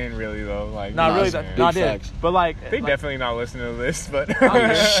not playing, really though, like, not really, not it. But like, they definitely not listening to this. But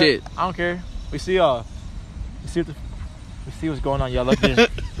shit, I don't care. We see y'all. We see what's going on. Y'all look at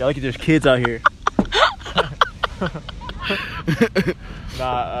there's kids out here.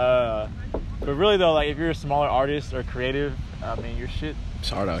 But really though, like, if you're a smaller artist or creative, I mean, your shit, it's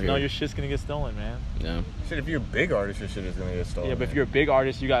hard out here. No, your shit's gonna get stolen, man. Yeah. Shit, if you're a big artist, your shit is gonna get stolen. Yeah, but if you're a big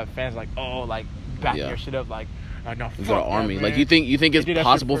artist, you got fans like, oh, like, backing your shit up, like, no, fuck you got an army. Man. Like, you think it's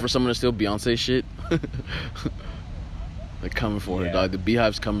possible for someone to steal Beyonce shit? Like, coming for her, dog. The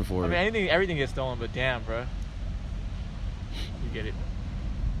Beehive's coming for her. I mean, everything gets stolen, but damn, bro. You get it.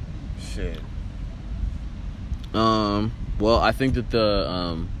 Shit. Well, I think that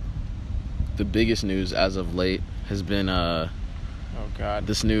the biggest news as of late has been oh god,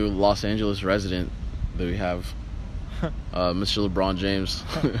 this new Los Angeles resident that we have, Mr. LeBron James.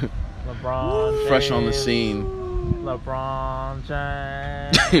 LeBron James. Fresh on the scene. LeBron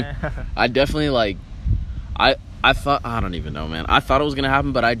James. I definitely, like, I thought, I don't even know, man. I thought it was gonna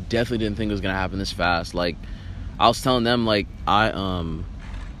happen, but I definitely didn't think it was gonna happen this fast. Like, I was telling them, like,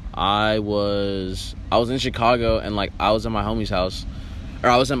 I was in Chicago, and like I was at my homie's house, or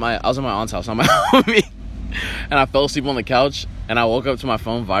I was at my aunt's house, not my homie, and I fell asleep on the couch, and I woke up to my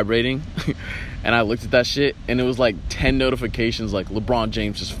phone vibrating, and I looked at that shit, and it was like 10 notifications, like LeBron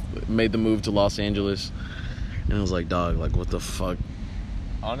James just made the move to Los Angeles, and it was like, dog, like what the fuck?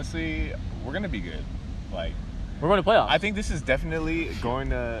 Honestly, we're gonna be good. Like, We're going to playoffs. I think this is definitely going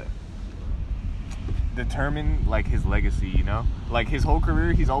to determine like his legacy, you know? Like his whole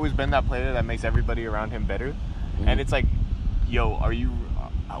career, he's always been that player that makes everybody around him better. Mm-hmm. And it's like, yo,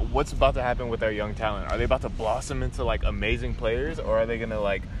 what's about to happen with our young talent? Are they about to blossom into like amazing players, or are they going to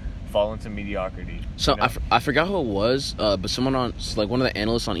like fall into mediocrity? So you know? I forgot who it was, but someone on, like one of the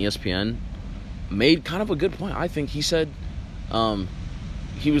analysts on ESPN made kind of a good point. I think he said,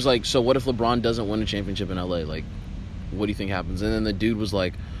 he was like, so what if LeBron doesn't win a championship in LA? Like, what do you think happens? And then the dude was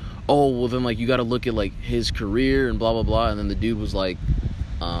like, oh, well then like you got to look at like his career and blah blah blah. And then the dude was like,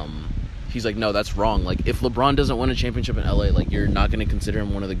 he's like, no, that's wrong. Like if LeBron doesn't win a championship in LA, like you're not going to consider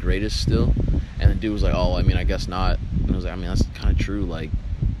him one of the greatest still. And the dude was like, oh, I mean, I guess not. And I was like, I mean, that's kind of true. Like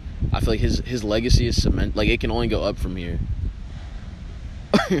I feel like his legacy is cement. Like it can only go up from here.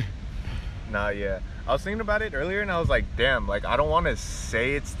 Nah, yeah. I was thinking about it earlier, and I was like, damn, like I don't want to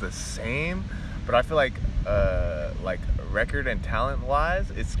say it's the same, but I feel like record and talent wise,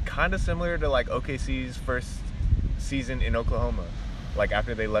 it's kind of similar to like OKC's first season in Oklahoma, like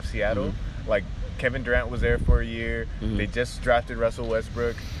after they left Seattle. Mm-hmm. Like Kevin Durant was there for a year. Mm-hmm. They just drafted Russell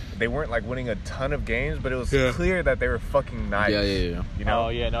Westbrook. They weren't like winning a ton of games, but it was clear that they were fucking nice. Yeah. You know? Oh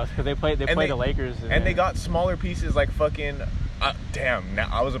yeah, no, because they played the Lakers, and they got smaller pieces like fucking. Damn, now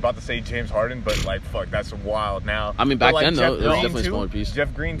I was about to say James Harden, but like fuck, that's wild now. I mean, back but, like, then though, Jeff it was Green definitely a too. smaller piece.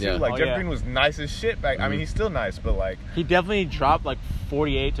 Jeff Green too. Yeah. Like Oh, Jeff yeah. Green was nice as shit back. I mean, he's still nice, but like, He definitely dropped like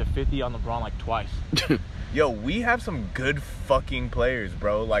 48 to 50 on LeBron like twice. yo, we have some good fucking players,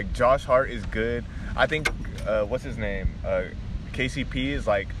 bro. Like Josh Hart is good. I think what's his name? KCP is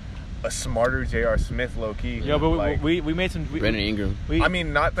like a smarter J.R. Smith, low key. Yo, but like, we made some. Brandon Ingram. We, I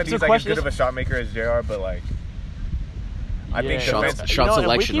mean, not that So he's like question as good is- of a shot maker as J.R., but like, I think Shots- defense- shot if we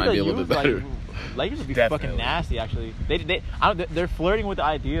selection keep might be a the little bit youth, better. Like, Lakers would be Definitely. fucking nasty. Actually, they're flirting with the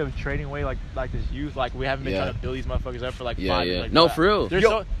idea of trading away like this youth. Like we haven't been Yeah. trying to build these motherfuckers up for like Yeah, 5 yeah. years. Like, No, bruh, for real.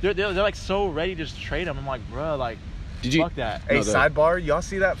 They're like so ready to just trade them. I'm like, bro, like, Did you? fuck that. Hey, No, go ahead. sidebar, y'all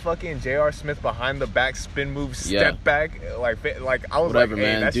see that fucking J.R. Smith behind the back spin move, step Yeah. back, like I was Whatever, like,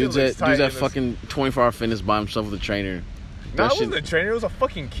 hey, man. that Dude's shit at looks tight in this- fucking 24-hour fitness by himself with a trainer. No, That it wasn't a trainer. It was a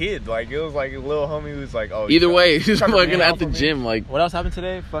fucking kid. Like it was like a little homie who was like, oh. Either way, he's trying to fucking man at off the on me? gym. Like What else happened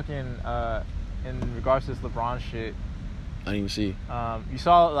today? Fucking in regards to this LeBron shit. I didn't even see. You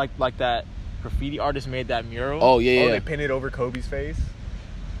saw like that graffiti artist made that mural. Oh yeah, Oh, yeah. they painted over Kobe's face.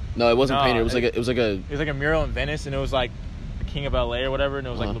 No, it wasn't No, painted. It was like a. It was like a mural in Venice, and it was like the King of LA or whatever, and it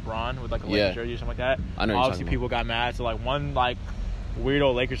was like Uh-huh. LeBron with like a Yeah. Lakers jersey or something like that. I know what you're Obviously, talking people got mad. So like one like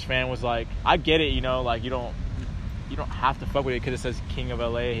weirdo Lakers fan was like, "I get it, you know, like you don't have to fuck with it because it says King of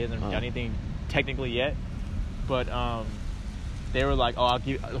LA. He hasn't done anything technically yet." But they were like, "Oh, I'll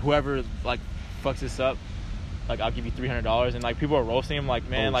give whoever like fucks this up." Like I'll give you $300, and like people are roasting him. Like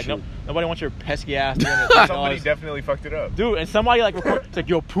man, Oh, like shoot. nobody wants your pesky ass Somebody $300. definitely fucked it up. Dude, and somebody like it's like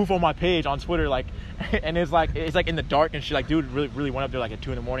yo proof on my page on Twitter, like, and it's like in the dark and shit. Like, dude really went up there like at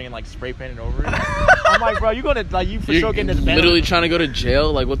 2 a.m. and like spray painted over it. I'm like, bro, you gonna like you for You're sure getting this literally trying to go to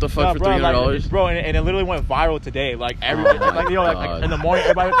jail. Like what the fuck No, for bro, $300? like, bro, and it literally went viral today. Like everybody, Oh, like you know, like God. in the morning,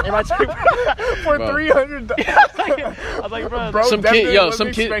 everybody For Bro. $300. I was like, bro, Bro, Some definitely kid- yo, wasn't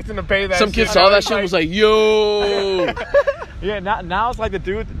some kid- expecting to pay that Some kid shit. saw I that shit and was like, "Yo." yeah. Now it's like the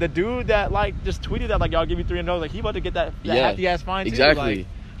dude that like just tweeted that like y'all give you $300. Like he about to get that Yeah, hefty ass fine too. Exactly. Like,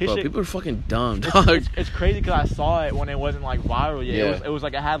 his Bro, shit- people are fucking dumb, dog. It's crazy because I saw it when it wasn't like viral yet. Yeah. It was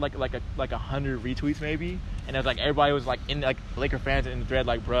like it had like 100 retweets maybe, and it was like everybody was like in like Laker fans in the thread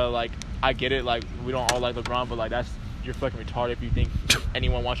like, bro, like I get it, like we don't all like LeBron, but like you're fucking retarded if you think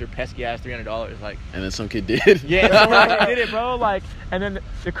anyone wants your pesky ass $300. Like And then some kid did. yeah, someone did it, bro. Like, and then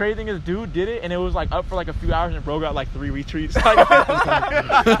the crazy thing is, dude did it, and it was like up for like a few hours, and bro got like 3 retweets. Like,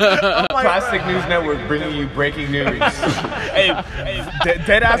 Classic News Network bringing you breaking news. hey,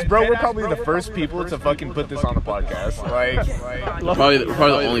 dead ass, bro. We're probably the first people to fucking put this on a podcast. Like probably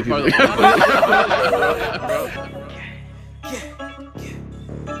the only people.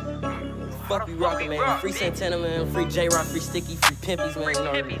 Fuck you rockin', man. Free Santana, man. Free J-Rock, free Sticky, free Pimpies,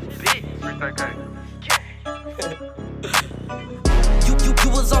 man. You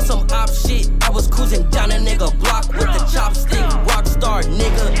was on some op shit. I was cruising down a nigga block with the chopstick. Rockstar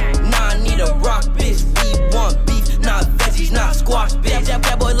nigga. Nah, I need a rock bitch. We want beef, not veggies, not squash bitch.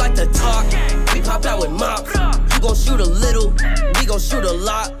 That boy like to talk. We pop out with mops. You gon' shoot a little. We gon' shoot a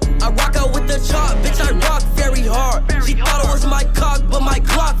lot. I rock out with the chop, bitch, I rock very hard. She thought it was my cock, but my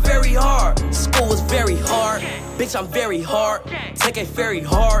clock very hard. School was very hard, bitch, I'm very hard. Take it very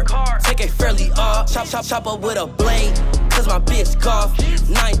hard, take it fairly off. Chop up with a blade, cause my bitch cough.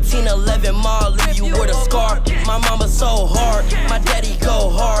 1911 mall, leave you with a scar. My mama so hard, my daddy go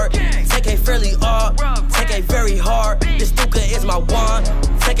hard. Take it fairly off, take it very hard. This Stuka is my wand,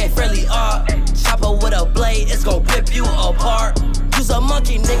 take it fairly off. Chop up with a blade, it's gon' rip you apart. Use a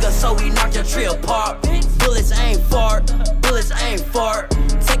monkey nigga, so we knock your tree apart. Bullets ain't fart, bullets ain't fart.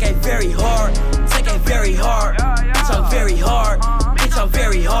 Take it very hard, take it very hard. Bitch, I'm very hard, bitch, I'm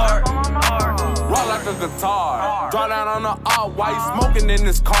very hard. Roll like a guitar, draw down on the all white, smoking in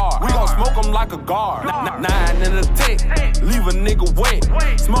this car. We gon' smoke him like a guard. 9 in the tick, leave a nigga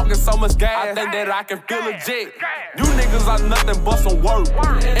wet. Smoking so much gas, I think that I can feel legit. You niggas are nothing but some work.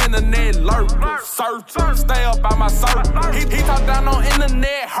 Internet lurker, searcher, stay up by my circle. He talk down on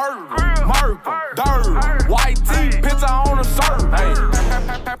internet, hurt, murder, dirt, white tee, picture on a shirt. Hey,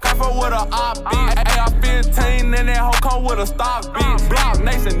 pepper with a op bitch, AR-15 and that hoe come with a stock bitch. Block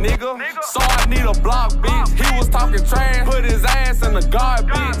nation nigga, so I need a block bitch. He was talking trash, put his ass in the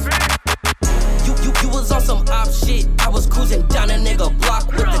garbage. You was on some op shit. I was cruising down a nigga block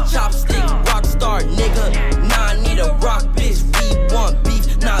with the chopstick. Rockstar nigga, nah, I need a rock bitch. We want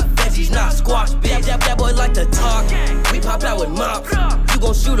beef, not veggies, not squash bitch. That boy like to talk. We pop out with mops. You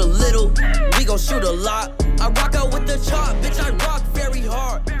gon' shoot a little, we gon' shoot a lot. I rock out with the chop, bitch. I rock very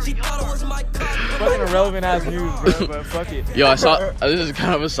hard. She thought it was my cock. Fucking irrelevant ass news, bro. But fuck it. Yo, I saw. This is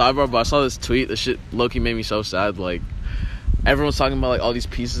kind of a sidebar, but I saw this tweet. This shit low-key made me so sad. Like, everyone's talking about like all these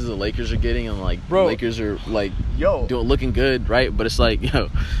pieces the Lakers are getting, and like Bro. Lakers are like Yo. looking good, right? But it's like, yo,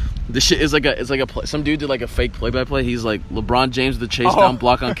 this shit is like a some dude did like a fake play-by-play. He's like LeBron James with the chase down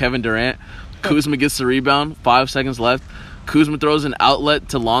block on Kevin Durant. Kuzma gets the rebound. 5 seconds left. Kuzma throws an outlet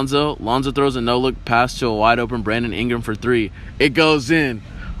to Lonzo. Lonzo throws a no-look pass to a wide-open Brandon Ingram for 3. It goes in.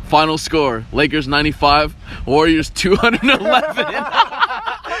 Final score: Lakers 95, Warriors 211.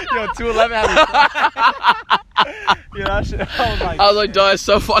 Yo, 211 had Yo, that shit. I was like, dog, it's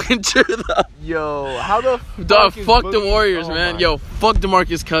so fucking true though. Yo, how the Dog, is fuck the Boogie- Warriors, Oh man. my- Yo, fuck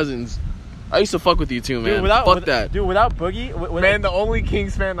DeMarcus Cousins. I used to fuck with you too, man. Fuck that. Dude, without Boogie, Man, the only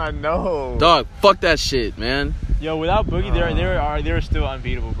Kings fan I know. Dog, fuck that shit, man. yo, without Boogie, they're still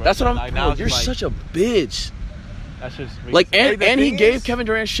unbeatable, bro. That's what I'm. Like, Bro, it's you're like, such a bitch. That's just Like, Hey, and the he thing gave is- Kevin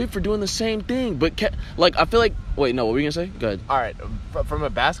Durant shit for doing the same thing. But like, I feel like. Wait, no. What were you gonna say? Go ahead. All right, from a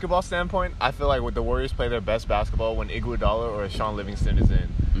basketball standpoint, I feel like when the Warriors play their best basketball when Iguodala or Sean Livingston is in.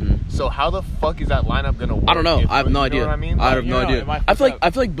 Mm-hmm. So how the fuck is that lineup gonna work? I don't know. if- I have no you idea. Know what I mean? I have you no know, idea. it might I feel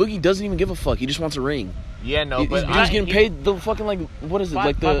fuck like Boogie doesn't even give a fuck. He just wants a ring. Yeah, no, He's but just getting he- paid the fucking like what is it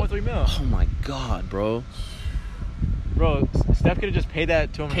like the 5.3 mil. Oh my god, bro. Bro, Steph could have just paid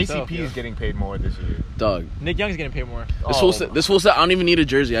that to him himself. KCP yo. is getting paid more this year. Dog. Nick Young's getting paid more. This fool said I don't even need a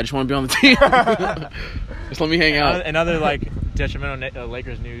jersey. I just want to be on the team. Just let me hang out. Another like detrimental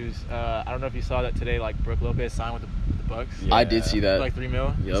Lakers news. I don't know if you saw that today. Like Brooke Lopez signed with the Bucks. Yeah. I did see For that. like $3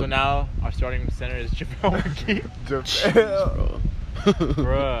 million. Yep. So now our starting center is JaVale McGee. Bro.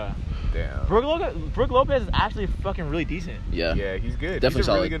 Bruh. Damn. Brooke Lopez is actually fucking really decent. Yeah. Yeah, he's good. Definitely he's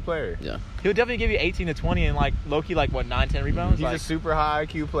a really solid. good player. Yeah. He'll definitely give you 18 to 20 and like low-key like what 9-10 rebounds. He's like, a super high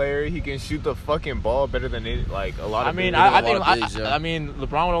IQ player. He can shoot the fucking ball better than like a lot of. I mean, bigs. I lot think of bigs, yeah. I mean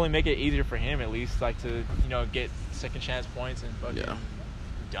LeBron would only make it easier for him at least, like to get second chance points and fucking Yeah.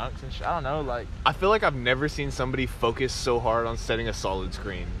 dunks and shit. I don't know, like I feel like I've never seen somebody focus so hard on setting a solid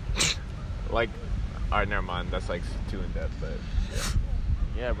screen. Like, all right, never mind. That's like too in depth, but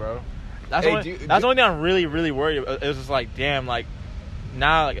yeah, bro. That's Hey, the only thing I'm really worried about. It was just like, damn, like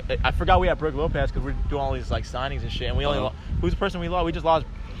now, like I forgot we had Brooke Lopez because we're doing all these like signings and shit, and we only who's the person we lost? We just lost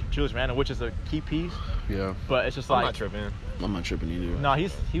Julius Randle, which is a key piece. Yeah. But it's just I'm like, not tripping. I'm not tripping either. no, he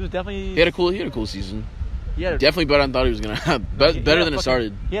was definitely He had a cool season. yeah, Definitely better than I thought he was gonna have. Better than it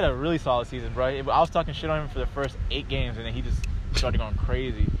started. He had a really solid season, bro. I was talking shit on him for the first 8 games, and then he just started going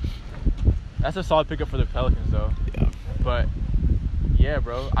crazy. That's a solid pickup for the Pelicans, though. Yeah. But yeah,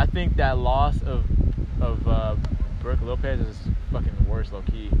 bro, I think that loss of Brooke Lopez is fucking the worst, low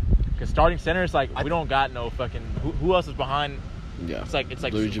key. Because starting center is like we don't got no fucking who else is behind? Yeah. It's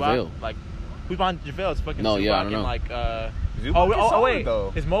like Louis Zubac. JaVale. Like who's behind JaVale? It's fucking No, Zubac yeah, I don't know. and like Zubac is solid, wait,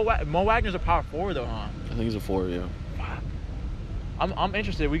 though. is Mo Wagner's a power forward though, huh? I think he's a 4. Yeah. I'm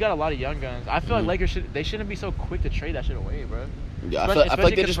interested. We got a lot of young guns. I feel like Lakers shouldn't be so quick to trade that shit away, bro. Yeah. I Especially- feel like they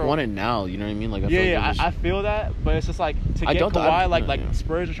especially just 'cause want it now. You know what I mean? Like I feel Yeah, like I feel that, but it's just like to I get don't- Kawhi, I- like yeah, yeah.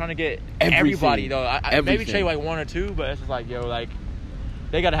 Spurs are trying to get Everything. everybody though. Maybe Everything. trade like 1 or 2, but it's just like yo, like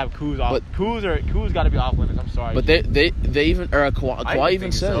They gotta have Kuz off. But- Kuz gotta be off limits. I'm sorry. But they even Kawhi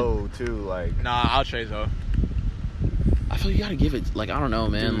even said. Zoe too, like. Nah, I'll trade Zoe. I feel you gotta give it. Like I don't know,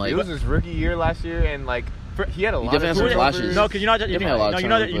 man. Dude, like it was his rookie year last year, and like he had a lot definitely of had some turnovers. flashes. No, because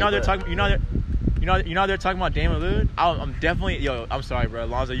they're talking about Dame Lillard. I'm definitely I'm sorry, bro.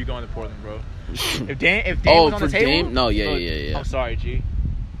 Alonzo, you going to Portland, bro? If Dame was on for the table, Dame? No, bro, yeah. I'm sorry, G.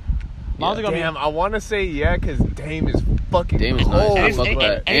 Lonzo gonna Damn, I want to say because Dame is fucking Dame is cold. nice. and, I fuck with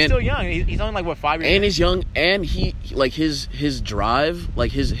that. and he's still young. He's only like what 5 years. And he's young, and he like his drive,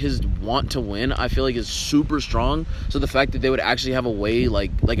 like his want to win, I feel like is super strong. So the fact that they would actually have a way,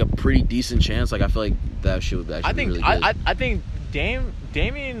 like a pretty decent chance, like I feel like that shit would actually be really good. I think Damian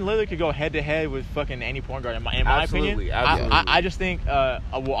Lillard could go head to head with fucking any point guard in my Absolutely, opinion. absolutely. I just think well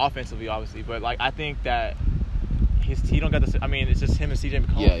offensively obviously, but like I think that he don't got the. I mean, it's just him and CJ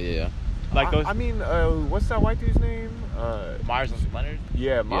McCollum. Yeah. Like those. I mean, what's that white dude's name? Myers Leonard.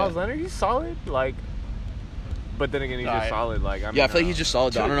 Yeah, Miles Leonard. He's solid. Like, but then again, he's just solid. Like, I I feel like he's just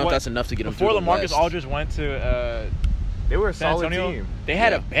solid. I don't know if that's enough to get him before through the LaMarcus West. Aldridge went to they were a San solid Antonio. team. They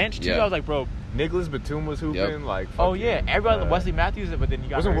had a bench too. Yeah. I was like, bro. Nicholas Batum was hooping. Yep. Like, Oh fucking, yeah, everybody. Wesley Matthews, but then you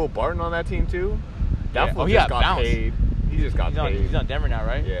got wasn't hurt. Will Barton on that team too? Yeah. That fool He just got got bounced. paid. He just got paid. He's on Denver now,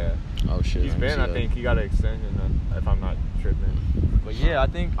 right? Yeah, Oh shit. he's been. I think he got an extension. If I'm not tripping. But yeah, I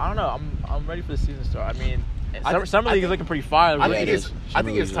don't know. I'm ready for the season to start. I mean, I Summer League is looking pretty fire. I Really. think it it's is. I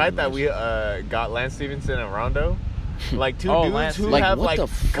think it's Summer tight League is that we got Lance Stevenson and Rondo. Like two Oh, dudes Lance who Like, have what like the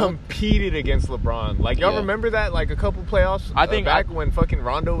fuck? competed against LeBron. Like y'all Yeah. remember that like a couple playoffs I think back when fucking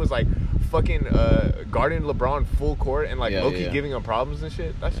Rondo was like fucking guarding LeBron full court and like Yeah, low-key yeah. giving him problems and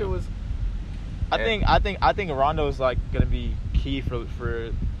shit. That shit was I think Rondo is like gonna be key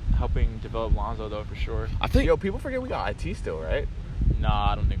for helping develop Lonzo though for sure. I think yo, people forget we got IT still, right?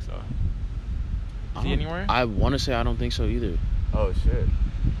 Nah, I don't think so. Is he anywhere? I want to say I don't think so either. Oh shit.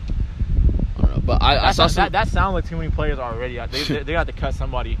 I don't know, but I saw some. That sounds like too many players already. They got to cut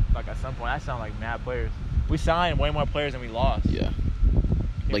somebody like at some point. That sound like mad players. We signed way more players than we lost. Yeah,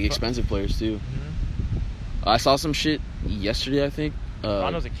 like expensive players too. Mm-hmm. I saw some shit yesterday. I think.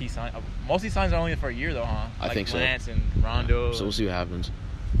 Rondo's a key sign. Most of these signs are only for a year though, huh? I think so. Lance and Rondo. So we'll see what happens.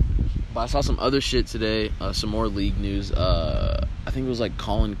 But I saw some other shit today. Some more league news. I think it was like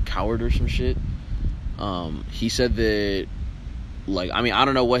Colin Cowherd or some shit. He said that, like, I mean, I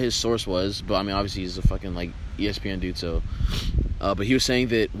don't know what his source was, but I mean, obviously he's a fucking like ESPN dude. So, but he was saying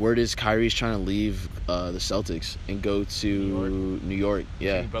that word is Kyrie's trying to leave the Celtics and go to New York.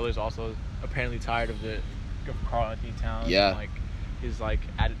 Yeah. Jimmy Butler's also apparently tired of Karl Anthony Towns. Yeah. And, like his like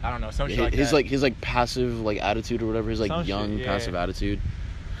I don't know some shit like his that. his passive like attitude or whatever, his like Some young shit, yeah. passive attitude,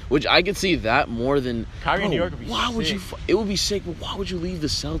 which I could see that more than Kyrie in New Bro, York would be why would you? sick. It would be sick, but why would you leave the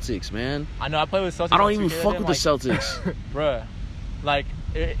Celtics, man? I know I play with Celtics. I don't on even 2K fuck and, with the like, Celtics. bruh. Like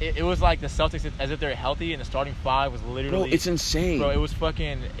it was like the Celtics as if they're healthy, and the starting five was literally. Bro, it's insane. Bro, it was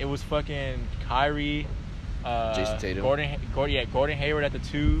fucking Kyrie, Jason Tatum. Gordon Hayward at the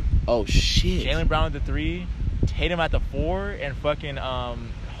 2, Oh shit. Jaylen Brown at the 3, Tatum at the 4, and fucking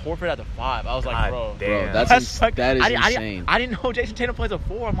Horford at the 5. I was like, God bro, damn. Bro, that is insane. I didn't know Jason Tatum plays a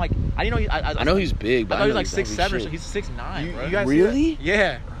 4. I'm like, I didn't know. I know he's big, but I thought he know was like he's 6'7", so shit. he's 6'9", bro. You guys Really?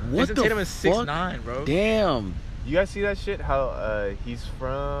 Yeah. What Jason the Tatum is fuck? 6'9", bro. Damn. You guys see that shit? How he's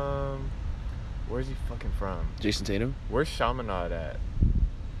from? Where's he fucking from? Jason Tatum. Where's Chaminade at?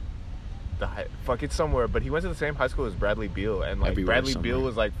 Fuck, it's somewhere, but he went to the same high school as Bradley Beal, and like Everywhere Bradley somewhere. Beal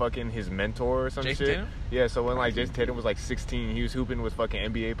was like fucking his mentor or some Jason shit. Tatum? Yeah, so when like Jason Tatum was like 16, he was hooping with fucking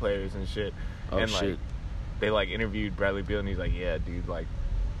NBA players and shit. Oh and shit. like they like interviewed Bradley Beal, and he's like, "Yeah, dude, like,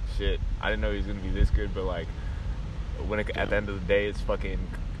 shit, I didn't know he was gonna be this good, but like, at the end of the day, it's fucking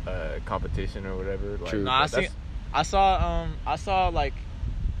competition or whatever." Like, True. No, I saw like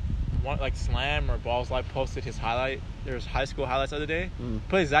one like Slam or Balls Life posted his highlight. There's high school highlights the other day.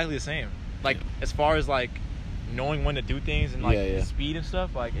 Played exactly the same. Like as far as like knowing when to do things and like Yeah, yeah. the speed and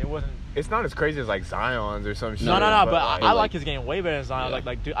stuff. Like it wasn't. It's not as crazy as like Zion's or some shit. No. But like, I like his game way better than Zion. Yeah.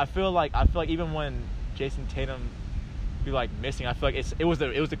 Like dude, I feel like even when Jason Tatum be like missing, I feel like it was the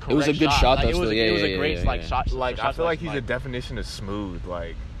correct It was a good shot, Like, though, it was still. it was Yeah, a great yeah, like yeah. shot. Like I shot feel like he's selection, a definition of smooth.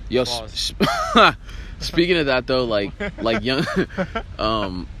 Like Yo, Pause. speaking of that though, like young,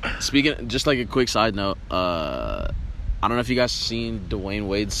 speaking just like a quick side note, I don't know if you guys seen Dwayne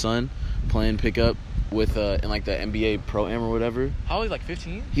Wade's son playing pickup with in like the NBA Pro Am or whatever. How old is he, like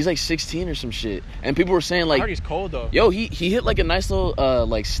 15? He's like 16 or some shit, and people were saying I like, heard he's cold though. yo, he hit like a nice little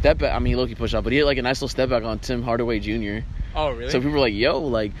like step back. I mean, he low-key push up, but he hit like a nice little step back on Tim Hardaway Jr. Oh really? So people were like, yo,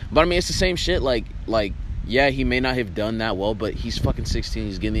 like, but I mean, it's the same shit. Like, yeah, he may not have done that well, but he's fucking 16.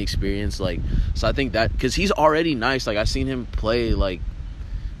 He's getting the experience. Like, so I think that because he's already nice. Like, I've seen him play like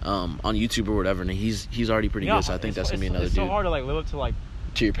on YouTube or whatever, and he's already pretty good. So I think that's gonna be another it's dude. so hard to like live up to like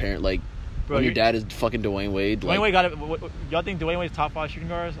To your parent, like bro, when your dad is fucking Dwayne Wade. Dwayne Wade got it. Y'all think Dwayne Wade's top 5 shooting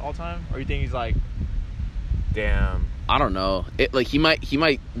guards all time, or you think he's like? Damn. I don't know. It like he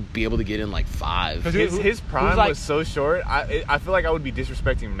might be able to get in like 5. His prime was so short. I feel like I would be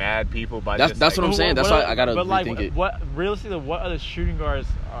disrespecting mad people by that's like, what I'm saying. That's why I gotta rethink it. What realistically, what other shooting guards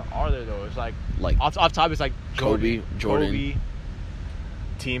are there though? It's like off top, it's like Jordan,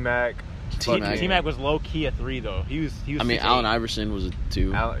 T-Mac. T-Mac was low key a 3 though. He was. I mean, Allen Iverson was a 2.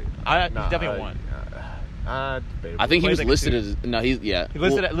 He's definitely a 1. I think he was listed as He's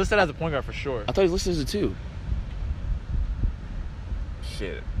listed as a point guard for sure. I thought he was listed as a 2.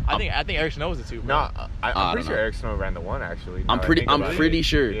 Shit. I think Eric Snow was a 2. Bro. No, I'm pretty sure Eric Snow ran the 1 actually. I'm pretty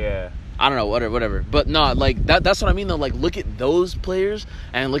sure. Yeah. I don't know, whatever. But no, like that's what I mean though. Like look at those players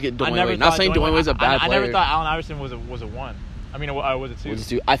and look at Dwayne Wade. Not saying Dwayne Wade's a bad player. I never thought Allen Iverson was a 1. I mean, was a 2. Was a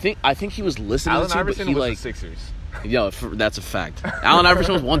 2. I think he was listed Allen as a 2, Iverson but he was like the Sixers. Yo, that's a fact. Allen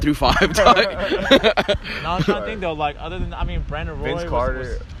Iverson was 1 through 5. No, I'm trying to think though. Like other than Brandon Roy, Vince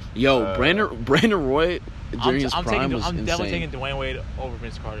Carter. Brandon Roy during his prime was insane. I'm definitely taking Dwayne Wade over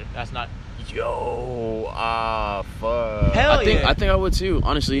Vince Carter. That's not. Fuck. Hell yeah. I think I would too,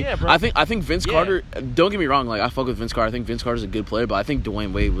 honestly. Yeah, bro. I think Vince Carter, don't get me wrong, like I fuck with Vince Carter. I think Vince Carter's a good player, but I think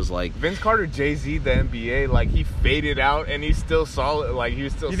Dwayne Wade was like Vince Carter, Jay-Z, the NBA, like he faded out and he's still solid. Like he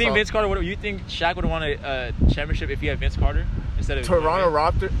was still. You think Vince Carter you think Shaq would have won a championship if he had Vince Carter instead of Toronto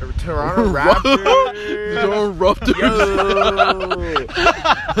Raptors?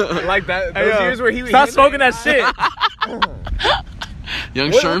 Like that. Those years where he stop smoking that shit.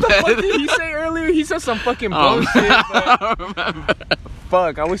 Young Sherman. Sherman. What the fuck did he say earlier? He said some fucking bullshit. I don't remember.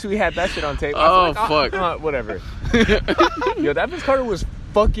 Fuck, I wish we had that shit on tape. Fuck. Whatever. Yo, that Vince Carter was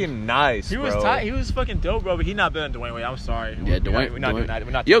fucking nice, He was tight. He was fucking dope, bro, but he not better than Dwayne Wade. I'm sorry. Yeah, We're not doing that.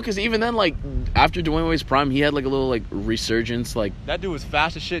 We're not. Yo, because even then, like, after Dwayne Wade's prime, he had, like, a little, like, resurgence, like... That dude was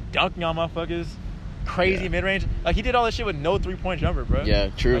fast as shit, dunking on motherfuckers. Crazy mid-range. Like, he did all that shit with no 3-point jumper, bro.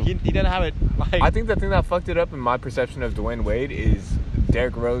 Yeah, true. Like, he didn't have it, like... I think the thing that fucked it up in my perception of Dwayne Wade is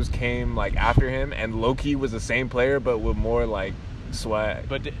Derrick Rose came, like, after him, and low-key was the same player, but with more, like, swag.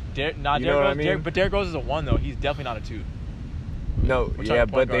 But Derrick Rose is a 1, though. He's definitely not a 2. No, yeah,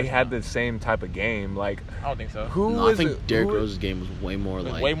 but they had the same type of game. Like, I don't think so. I think Derrick Rose's game was way more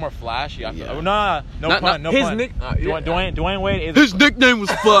like way more flashy. I feel. Yeah. No pun. Dwayne Wade is his nickname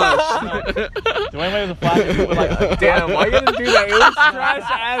was Flash. Dwayne Wade was a flashy dude with like. Damn, why you gonna do that? It was trash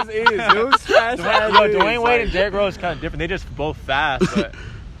as is. It was trash as is. Dwayne Wade and Derrick Rose is kind of different. They just both fast, but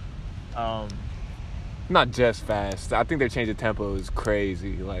not just fast. I think their change of tempo is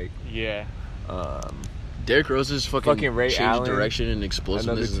crazy. Like, yeah. Derrick Rose's fucking Ray change Allen, of direction and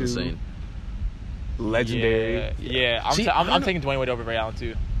explosiveness is insane. Legendary. Yeah. I'm taking Dwayne Wade over Ray Allen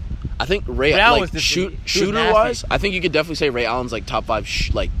too. I think Ray Allen, like, shooter wise, nasty. I think you could definitely say Ray Allen's like top 5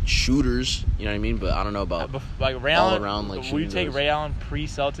 shooters. You know what I mean? But I don't know about like Ray all Allen. around. Like, would you take Ray Allen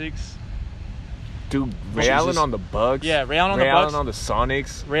pre-Celtics? Dude, Ray Allen on the Bucks. Yeah, Ray Allen on the Bucks. Ray Allen on the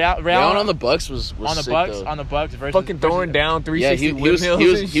Sonics. Ray Allen on the Bucks was on the sick, Bucks though. On the Bucks versus fucking throwing down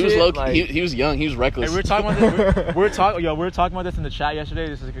 360 he was low. Like, he was young. He was reckless. Hey, we were talking about this. we were talking about this in the chat yesterday.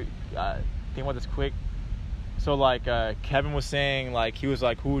 This is think about this quick. So like Kevin was saying, like he was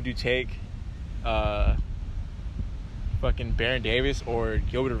like, who would you take, fucking Baron Davis or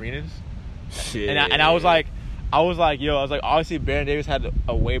Gilbert Arenas? Shit. And I was like, obviously Baron Davis had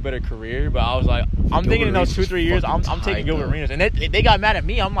a way better career, but I was like, I'm thinking in those 2-3 years, I'm taking Gilbert Arenas, and they got mad at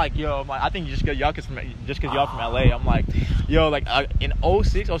me. I'm like, I think just because y'all from LA, I'm like, like in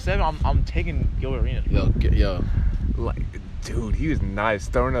 06, 07, I'm taking Gilbert Arenas. Yo, like, dude, he was nice,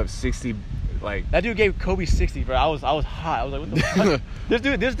 throwing up 60. Like, that dude gave Kobe 60, bro. I was hot. I was like, what the fuck? This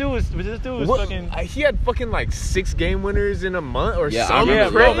dude was fucking. He had fucking like 6 game winners in a month or yeah, something.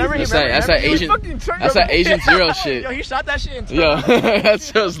 Yeah, bro. That's that Agent Zero shit. Yo, he shot that shit in time. Yo,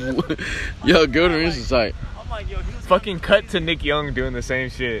 that's just. Yo, Gilbert Arenas is like. I'm like, yo, he was fucking cut to Nick Young doing the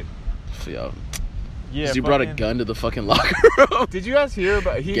same shit. Yo. Yeah, he brought a gun to the fucking locker room. Did you guys hear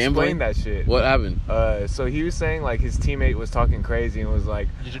about? He explained that shit. What happened? So he was saying like his teammate was talking crazy and was like,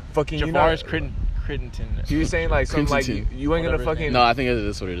 "Fucking Javaris Crittenton." He was saying like something like, "You ain't gonna fucking." No, I think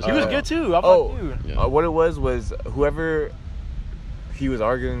that's what it is. He was good too. What it was whoever he was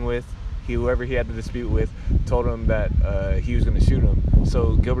arguing with, whoever he had the dispute with, told him that he was gonna shoot him.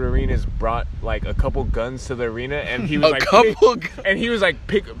 So Gilbert Arenas brought like a couple guns to the arena, and he was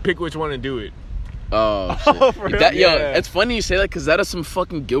pick which one to do it. Oh shit! It's funny you say that because that is some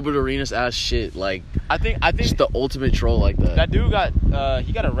fucking Gilbert Arenas ass shit. Like, I think just the ultimate troll like that. That dude got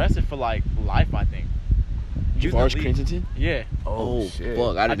arrested for like life. I think. He was in the Javaris league. Crittenton? Yeah. Oh, shit.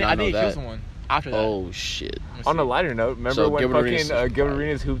 fuck. I did not I know think he killed that. someone after that. Oh, shit. Let me On a see. lighter note, remember So when Gilbert fucking Arenas- Gilbert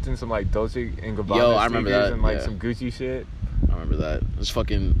Arenas hooped in some like Dolce and Gabbana Yo, I remember sneakers that, and like yeah. some Gucci shit? I remember that. It was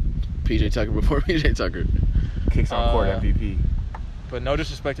fucking PJ Tucker before PJ Tucker. Kicks on court MVP. But no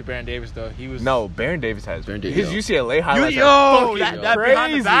disrespect to Baron Davis though. He was No, Baron Davis has Baron Davis, his yo. UCLA highlights. yo, are that fucking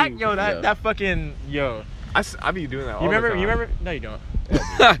behind the back, crazy. yo, that Yeah. that fucking yo. I be doing that. All You remember? The time. You remember? No, you don't.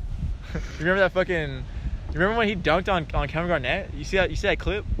 You remember that fucking? You remember when he dunked on Kevin Garnett? You see that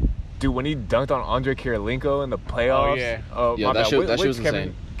clip? Dude, when he dunked on Andre Kirilenko in the playoffs. Oh, yeah. Yeah, my that bad. shit- Which that shit was Kevin,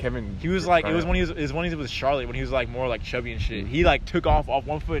 insane. Kevin. He was like, it was when he was with Charlotte when he was like more like chubby and shit. He like took off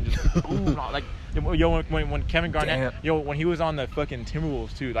one foot and just boom, like yo when Kevin Garnett, Damn. when he was on the fucking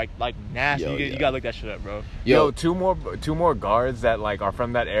Timberwolves too, like nasty. Yo, you yeah. gotta look that shit up, bro. Yo, two more guards that like are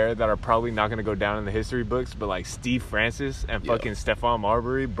from that era that are probably not gonna go down in the history books, but like Steve Francis and Yo. fucking Stephon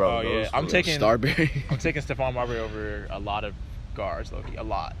Marbury, bro. Oh, yeah. I'm those- taking- Starberry. I'm taking Stephon Marbury over a lot of guards, Loki. A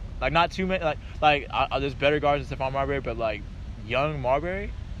lot. Like not too many. Like there's better guards than Stephon Marbury, but like young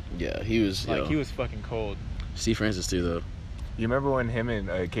Marbury, Yeah, he was. like yo. he was fucking cold. Steve Francis too, though. You remember when him and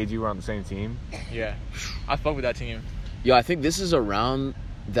KG were on the same team? Yeah, I fuck with that team. Yo, I think this is around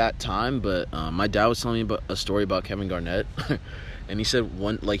that time, but my dad was telling me about a story about Kevin Garnett, and he said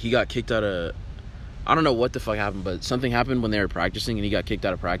he got kicked out of. I don't know what the fuck happened, but something happened when they were practicing, and he got kicked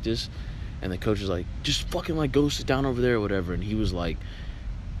out of practice, and the coach was like, "Just fucking like go sit down over there or whatever," and he was like.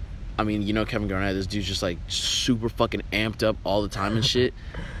 I mean, you know Kevin Garnett, this dude's just like super fucking amped up all the time and shit.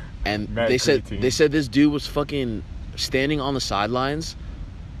 And Mad they said creatine. this dude was fucking standing on the sidelines.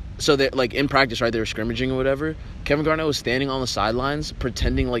 So they like in practice, right? They were scrimmaging or whatever. Kevin Garnett was standing on the sidelines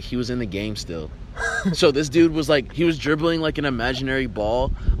pretending like he was in the game still. So this dude was like, he was dribbling like an imaginary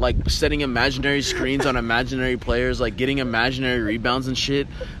ball, like setting imaginary screens on imaginary players, like getting imaginary rebounds and shit.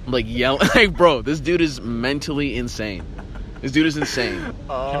 I'm like yelling, like, bro, this dude is mentally insane. This dude is insane. Kevin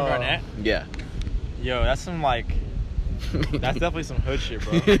Garnett. Yeah. Yo, that's some like. That's definitely some hood shit,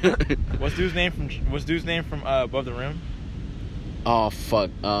 bro. What's dude's name from Above the Rim? Oh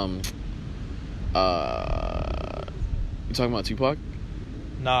fuck. You talking about Tupac?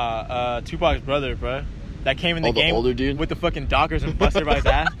 Nah, Tupac's brother, bro. That came in the Oh, the game older dude? with the fucking Dockers and busted everybody's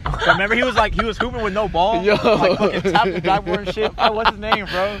ass. But remember, he was hooping with no ball, Yo. like fucking tapping the backboard and shit. Oh, what's his name,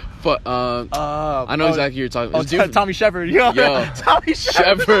 bro? Fuck. I know exactly who you're talking Oh, about. Tommy Shepard. Yo, Yo. Tommy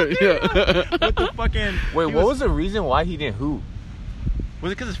Shepard. Shepard. Yeah. With the fucking. Wait, he what was the reason why he didn't hoop?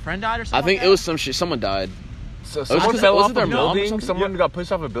 Was it because his friend died or I something? think like it was some shit. Someone died. So was someone it- fell was off it their a mom or building. something? Someone got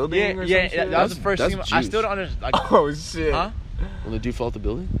pushed off a building. that? or Yeah, some yeah, shit? that was the first That's team. I still juice. don't understand. Like, Oh shit! huh? When the dude fell off the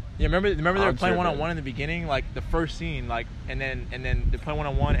building? Yeah, remember they were I'm playing tripping. 1-on-1 in the beginning, like the first scene, like and then they're playing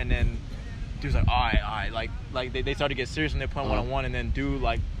 1-on-1, and then dude's like, all right, like they started to get serious and they're playing 1-on-1, and then dude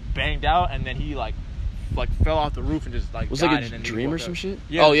like banged out, and then he like fell off the roof and just like Was it died, like and a then he dream or woke some up. shit?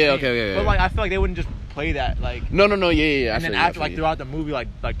 Yeah, Oh it yeah, was a okay, dream. okay. But like I feel like they wouldn't just play that like. No, yeah. And then after like throughout the movie, like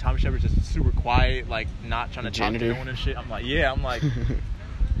Tommy Shepard's just super quiet, like not trying to talk to Janitor. no one and shit. I'm like, damn,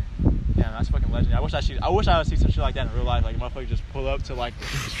 that's fucking legendary. I wish I would see some shit like that in real life. Like motherfuckers just pull up to like a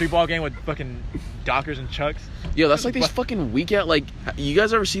street ball game with fucking Dockers and Chucks. Yo, that's like these fucking weak out. Like, you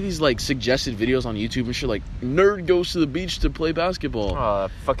guys ever see these like suggested videos on YouTube and shit? Like, nerd goes to the beach to play basketball. Oh, I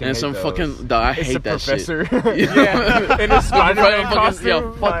fucking And hate some those. fucking dog, I It's hate the that professor. shit. Yeah. In his Spider-Man Fucking- costume.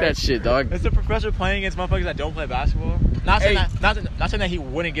 Yo, fuck that shit, dog. It's the professor playing against motherfuckers that don't play basketball. Not saying Hey. not saying that he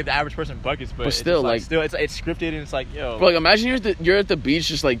wouldn't give the average person buckets, but, But still, it's like- still it's scripted and it's like, yo. But like, imagine you're at the beach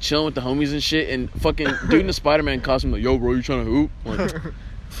just like chilling with the homies and shit, and fucking dude in the Spider-Man costume like, yo, bro, you trying to hoop? Like,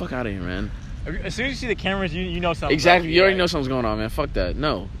 fuck out of here, man. As soon as you see the cameras, you know something. Exactly. like, You already like- know something's going on, man. Fuck that.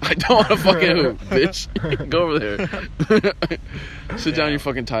 No, I don't want to fucking hoop, bitch. Go over there. Sit down in your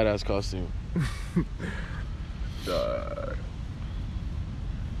fucking tight ass costume.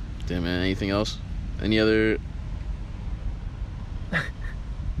 Damn, man. Anything else? Any other?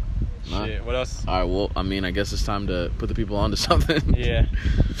 Nah? Shit. What else? All right. Well, I mean, I guess it's time to put the people onto something. Yeah.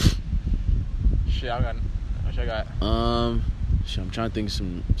 Shit, I got. Shit, I'm trying to think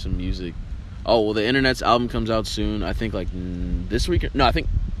some music. Oh well, the Internet's album comes out soon. I think like this week. I think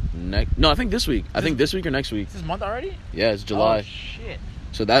this week. I think this week or next week. This month already? Yeah, it's July. Oh shit.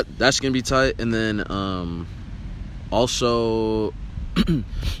 So that's gonna be tight. And then also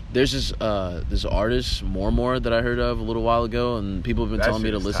there's this artist More that I heard of a little while ago, and people have been That telling me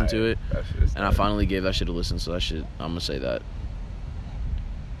shit to is listen to tight. it, That shit is and I tight. finally gave that shit a listen. So I'm gonna say that.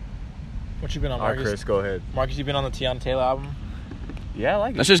 What you been on, All right, Marcus? Chris, go ahead. Marcus, you been on the Tiana Taylor album? Yeah, I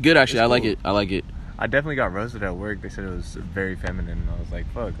like it. That's just good, actually. It's I like cool. it. I like it. I definitely got roasted at work. They said it was very feminine, and I was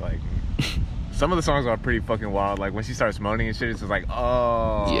like, fuck, like, Some of the songs are pretty fucking wild. Like when she starts moaning and shit, it's just like,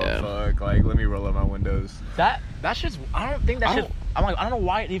 oh, Yeah. fuck. Like, let me roll up my windows. That shit's. I don't think that shit. I'm like, I don't know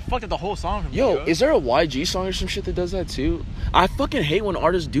why he fucked up the whole song. For me, Yo, is there a YG song or some shit that does that too? I fucking hate when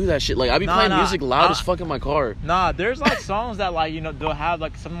artists do that shit. Like, I be playing music loud as fuck in my car. Nah, there's like songs that like, you know, they'll have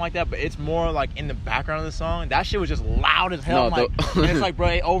like something like that, but it's more like in the background of the song. That shit was just loud as hell. No, I'm like, and it's like, bro,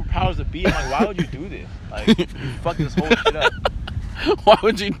 it overpowers the beat. I'm like, why would you do this? Like, you fuck this whole shit up. Why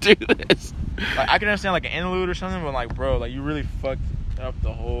would you do this? Like, I can understand like an interlude or something, but like, bro, like you really fucked up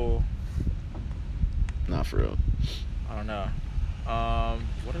the whole. Nah, for real. I don't know.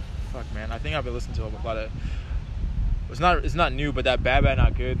 What the fuck, man? I think I've been listening to a lot of. It's not new, but that Bad Bad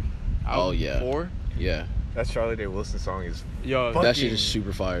Not Good. Oh yeah. 4. Yeah. That Charlie Day Wilson song is Yo, That shit is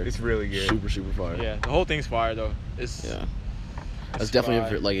super fire. it's really good. Super fire. yeah, the whole thing's fire though. It's Yeah. That's it's definitely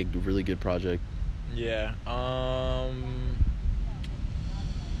fire. a really good project. Yeah.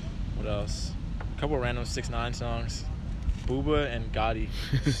 What else? A couple of random 6ix9ine songs. Booba and Gotti.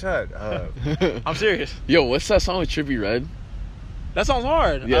 Shut up. I'm serious. Yo, what's that song with Trippie Redd? That song's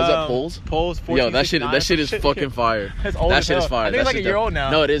hard. Yeah, is that Poles? Poles. Yo, that shit is fucking fire. It's old That as shit is hell. fire. I think That it's like shit a year old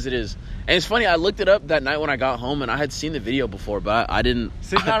now. No, it is. And it's funny, I looked it up that night when I got home, and I had seen the video before, but I didn't.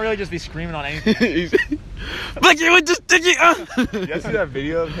 6ix9ine really just be screaming on anything. Like you would just dig it. You guys see that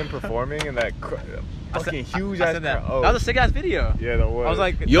video of him performing and that fucking huge I ass said that. crowd? Oh. That was a sick ass video. Yeah, that was. I was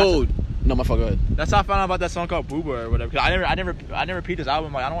like, Yo, no, my fuck, go ahead. that's how I found out about that song called Booba or whatever. Cause I never peeped this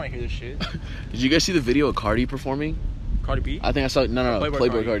album. Like, I don't want to hear this shit. Did you guys see the video of Cardi performing? Cardi B. I think I saw. No, Playboy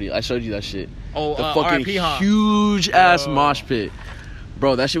Playboy Cardi. Cardi. I showed you that shit. Oh, The fucking RIP, huh? huge ass Yo. mosh pit.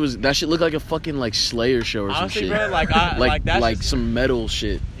 Bro, that shit looked like a fucking like Slayer show or Honestly, some shit. bro, like that's like just, some metal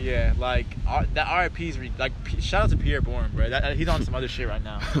shit. yeah, like that RIP's like shout out to Pierre Bourne, bro. He's on some other shit right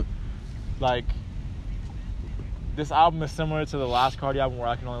now. Like this album is similar to the last Cardi album where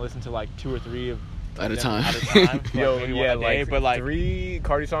I can only listen to like 2 or 3 of At a them time. At a time. Yo, Maybe yeah, one a day, like, but like 3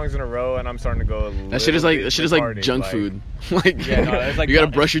 Cardi songs in a row, and I'm starting to go. That shit is like junk food. Like, Yeah, no, it's like you gotta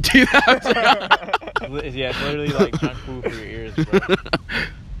junk- brush your teeth after. yeah, it's literally like junk food for your ears, bro.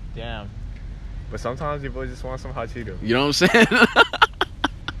 Damn. But sometimes your boy just want some hot Cheetos. You know what I'm saying?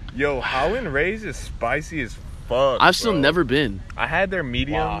 Yo, How and Ray's is spicy as fuck. I've still bro. never been, I had their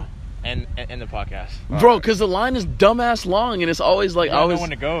medium. Wow. And the podcast. bro, because the line is dumbass long, and it's always like I don't know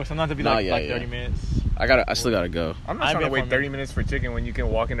when to go. Sometimes it'll be Nah, like, yeah, like yeah. 30 minutes. I still gotta go. I'm not I've trying to been wait for 30 me. minutes for chicken when you can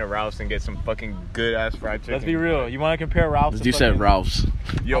walk into Ralph's and get some fucking good ass fried chicken. Let's be real. You want to compare Ralph's? This to dude said fucking- Ralph's.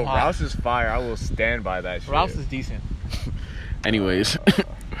 Yo, I'm hot. Ralph's is fire. I will stand by that shit. Ralph's is decent. Anyways,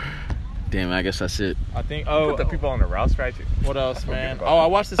 damn, I guess that's it. I think. Put Oh, the people on the Ralph's fried chicken. what else, forget man? about Oh, I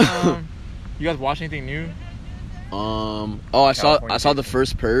that. watched this. You guys watch anything new? Oh, I saw California. the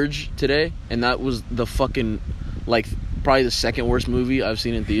first Purge today, and that was the fucking like probably the second worst movie I've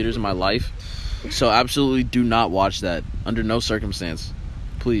seen in theaters in my life. So absolutely do not watch that under no circumstance,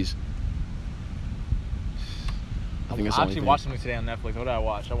 please. I think that's the only actually thing. watched something today on Netflix. What did I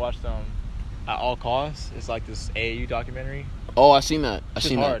watch? I watched At All Costs. It's like this AAU documentary. Oh, I seen that. I It's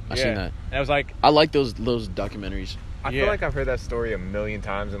seen hard. that. I seen that. And it was like, I like those documentaries. I Yeah. feel like I've heard that story a million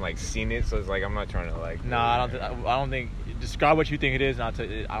times and like seen it, so it's like I'm not trying to like. nah, I don't think. Describe what you think it is. Not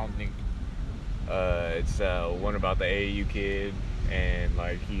to. I don't think. It's one about the AAU kid, and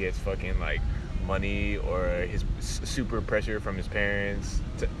like he gets fucking like money or his super pressure from his parents,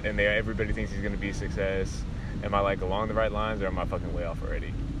 and everybody thinks he's gonna be a success. Am I like along the right lines, or am I fucking way off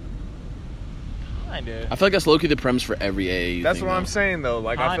already? Kinda. I feel like that's low-key the premise for every AAU That's thing, what I'm though. saying though.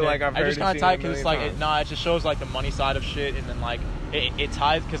 Like I feel like I've heard I just it kind of seen tied it a because it's million like times. it just shows like the money side of shit, and then like it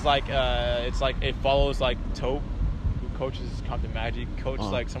ties because like it's like it follows like Tope, who coaches Compton Magic, coaches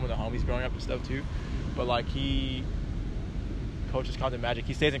like some of the homies growing up and stuff too, but like he coaches Compton Magic.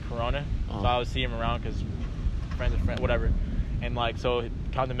 He stays in Corona, so I would see him around because friends of friends, whatever, and like so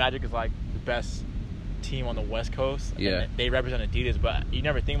Compton Magic is like the best team on the West Coast. Yeah. And they represent Adidas, but you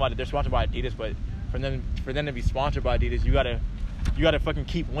never think about it. They're sponsored by Adidas, but for them to be sponsored by Adidas, you gotta fucking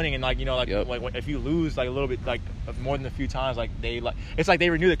keep winning, and like you know like Yep. like if you lose like a little bit like more than a few times, like it's like they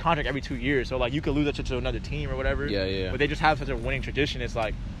renew the contract every 2 years, so like you could lose that shit to another team or whatever. Yeah. But they just have such a winning tradition. It's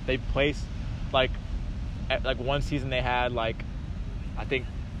like they place like at like one season they had like I think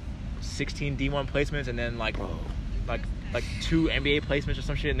 16 D1 placements, and then like 2 NBA placements or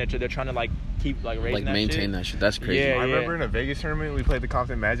some shit, and they're trying to like keep like raising Like that maintain shit. that shit. That's crazy. Yeah. I remember in a Vegas tournament we played the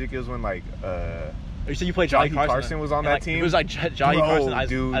Compton Magic. It was when like You said you played Jolly Jolly Carson. Carson was on And, that like, team? It was like Jolly Bro, Carson,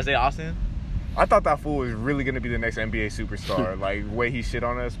 dude. Isaiah Austin. I thought that fool was really gonna be the next NBA superstar. Like the way he shit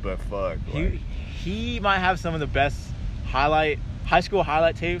on us, but fuck. Like, He might have some of the best high school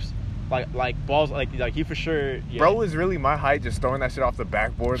highlight tapes like balls, like he for sure. Yeah. Bro was really my height, just throwing that shit off the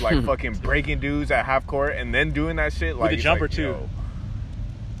backboard, like fucking breaking dudes at half court, and then doing that shit like with the jumper like, too. Yo.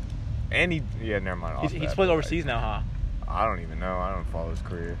 And never mind. He's played overseas now, huh? I don't even know. I don't follow his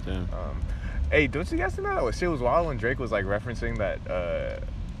career. Yeah. Hey, don't you guys think that shit was wild when Drake was like referencing that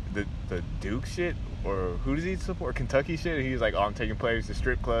the Duke shit, or who does he support? Kentucky shit. And he was like, "Oh, I'm taking players to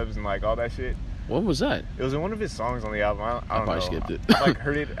strip clubs and like all that shit." What was that? It was in one of his songs on the album. I don't probably know. skipped it. I like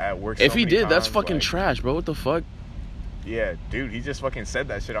heard it at work. If so he many did, that's times, fucking like, trash, bro. What the fuck? Yeah, dude, he just fucking said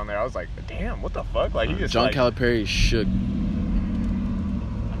that shit on there. I was like, damn, what the fuck? Like he just John like, Calipari shook. I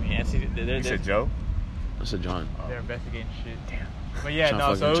mean, You said Joe? I said John. They're investigating shit. Damn. But yeah,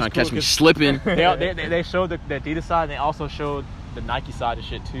 Trying to so it was catch cool me 'cause slipping. they showed the Adidas side, and they also showed the Nike side of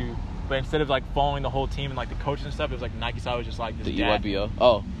shit too. But instead of like following the whole team and like the coaches and stuff, it was like Nike side was just like this The dad. EYBO.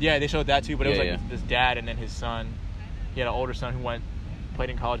 Oh. Yeah, they showed that too, but it was Yeah, like this dad and then his son. He had an older son who played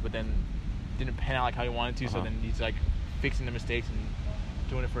in college, but then didn't pan out like how he wanted to. So then he's like fixing the mistakes and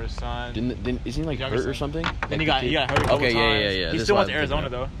doing it for his son. Isn't he like Younger hurt or son. something? Then he Like, got hurt a couple Okay, times. yeah. He That's still what wants I'm Arizona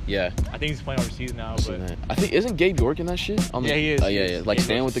thinking though. of. Yeah. I think he's playing overseas now. I've seen But that. I think isn't Gabe York in that shit? Yeah, he is. Oh yeah. Like Gabe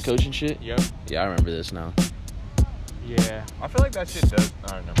staying with York. the coach and shit. Yep. Yeah, I remember this now. Yeah. I feel like that shit does.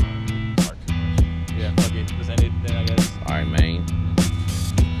 I don't know. Yeah. Fuck it. Just end it then, I guess. All right, man.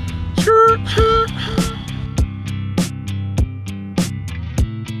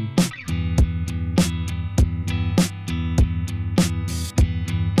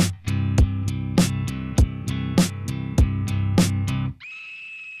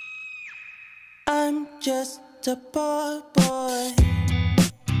 I'm just a poor boy.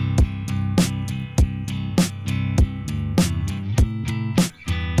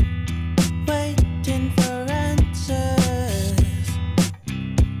 Waiting for answers.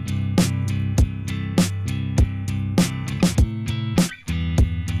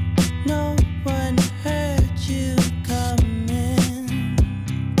 No one heard you coming.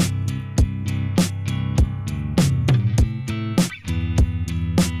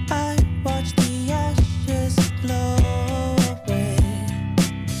 I watch the ashes blow away.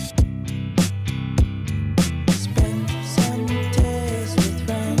 Spend some days with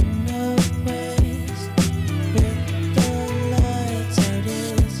runaways. With the lights out,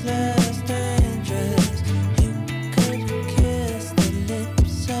 it's less dangerous. You could kiss the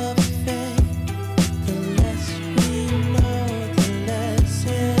lips of fate. The less we know, the less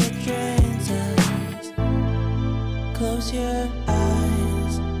it drains us. Close your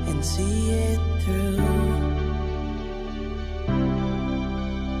eyes and see it through.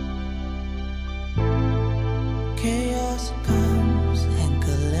 Chaos comes and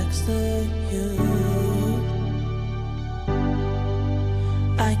collects the youth.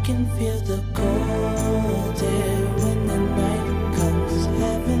 I can feel the cold air when the night comes.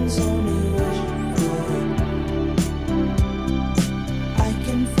 Heaven's only wish for. I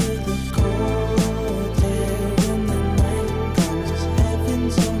can feel the cold air when the night comes.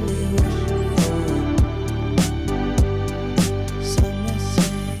 Heaven's only wish for. Some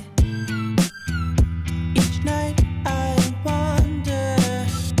say each night I wonder.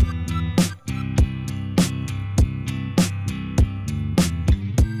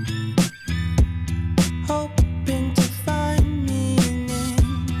 Hoping to find meaning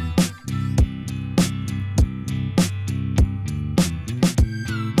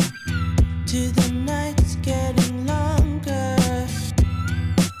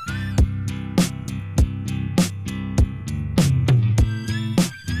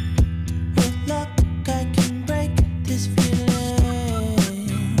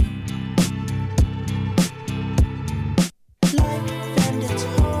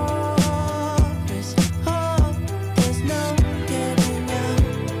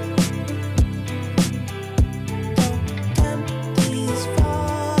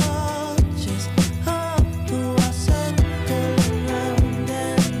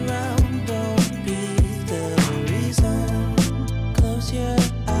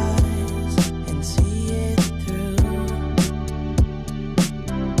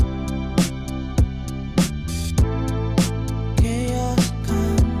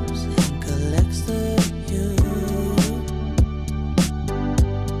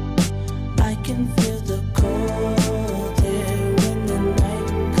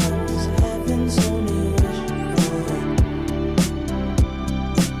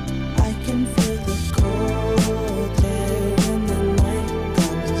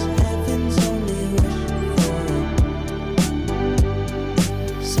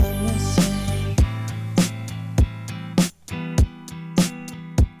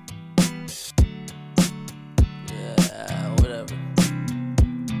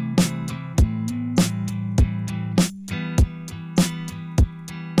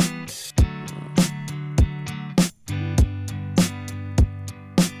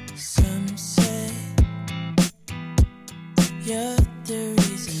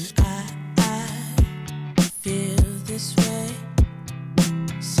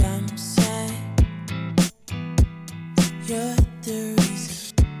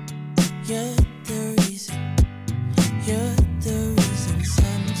again.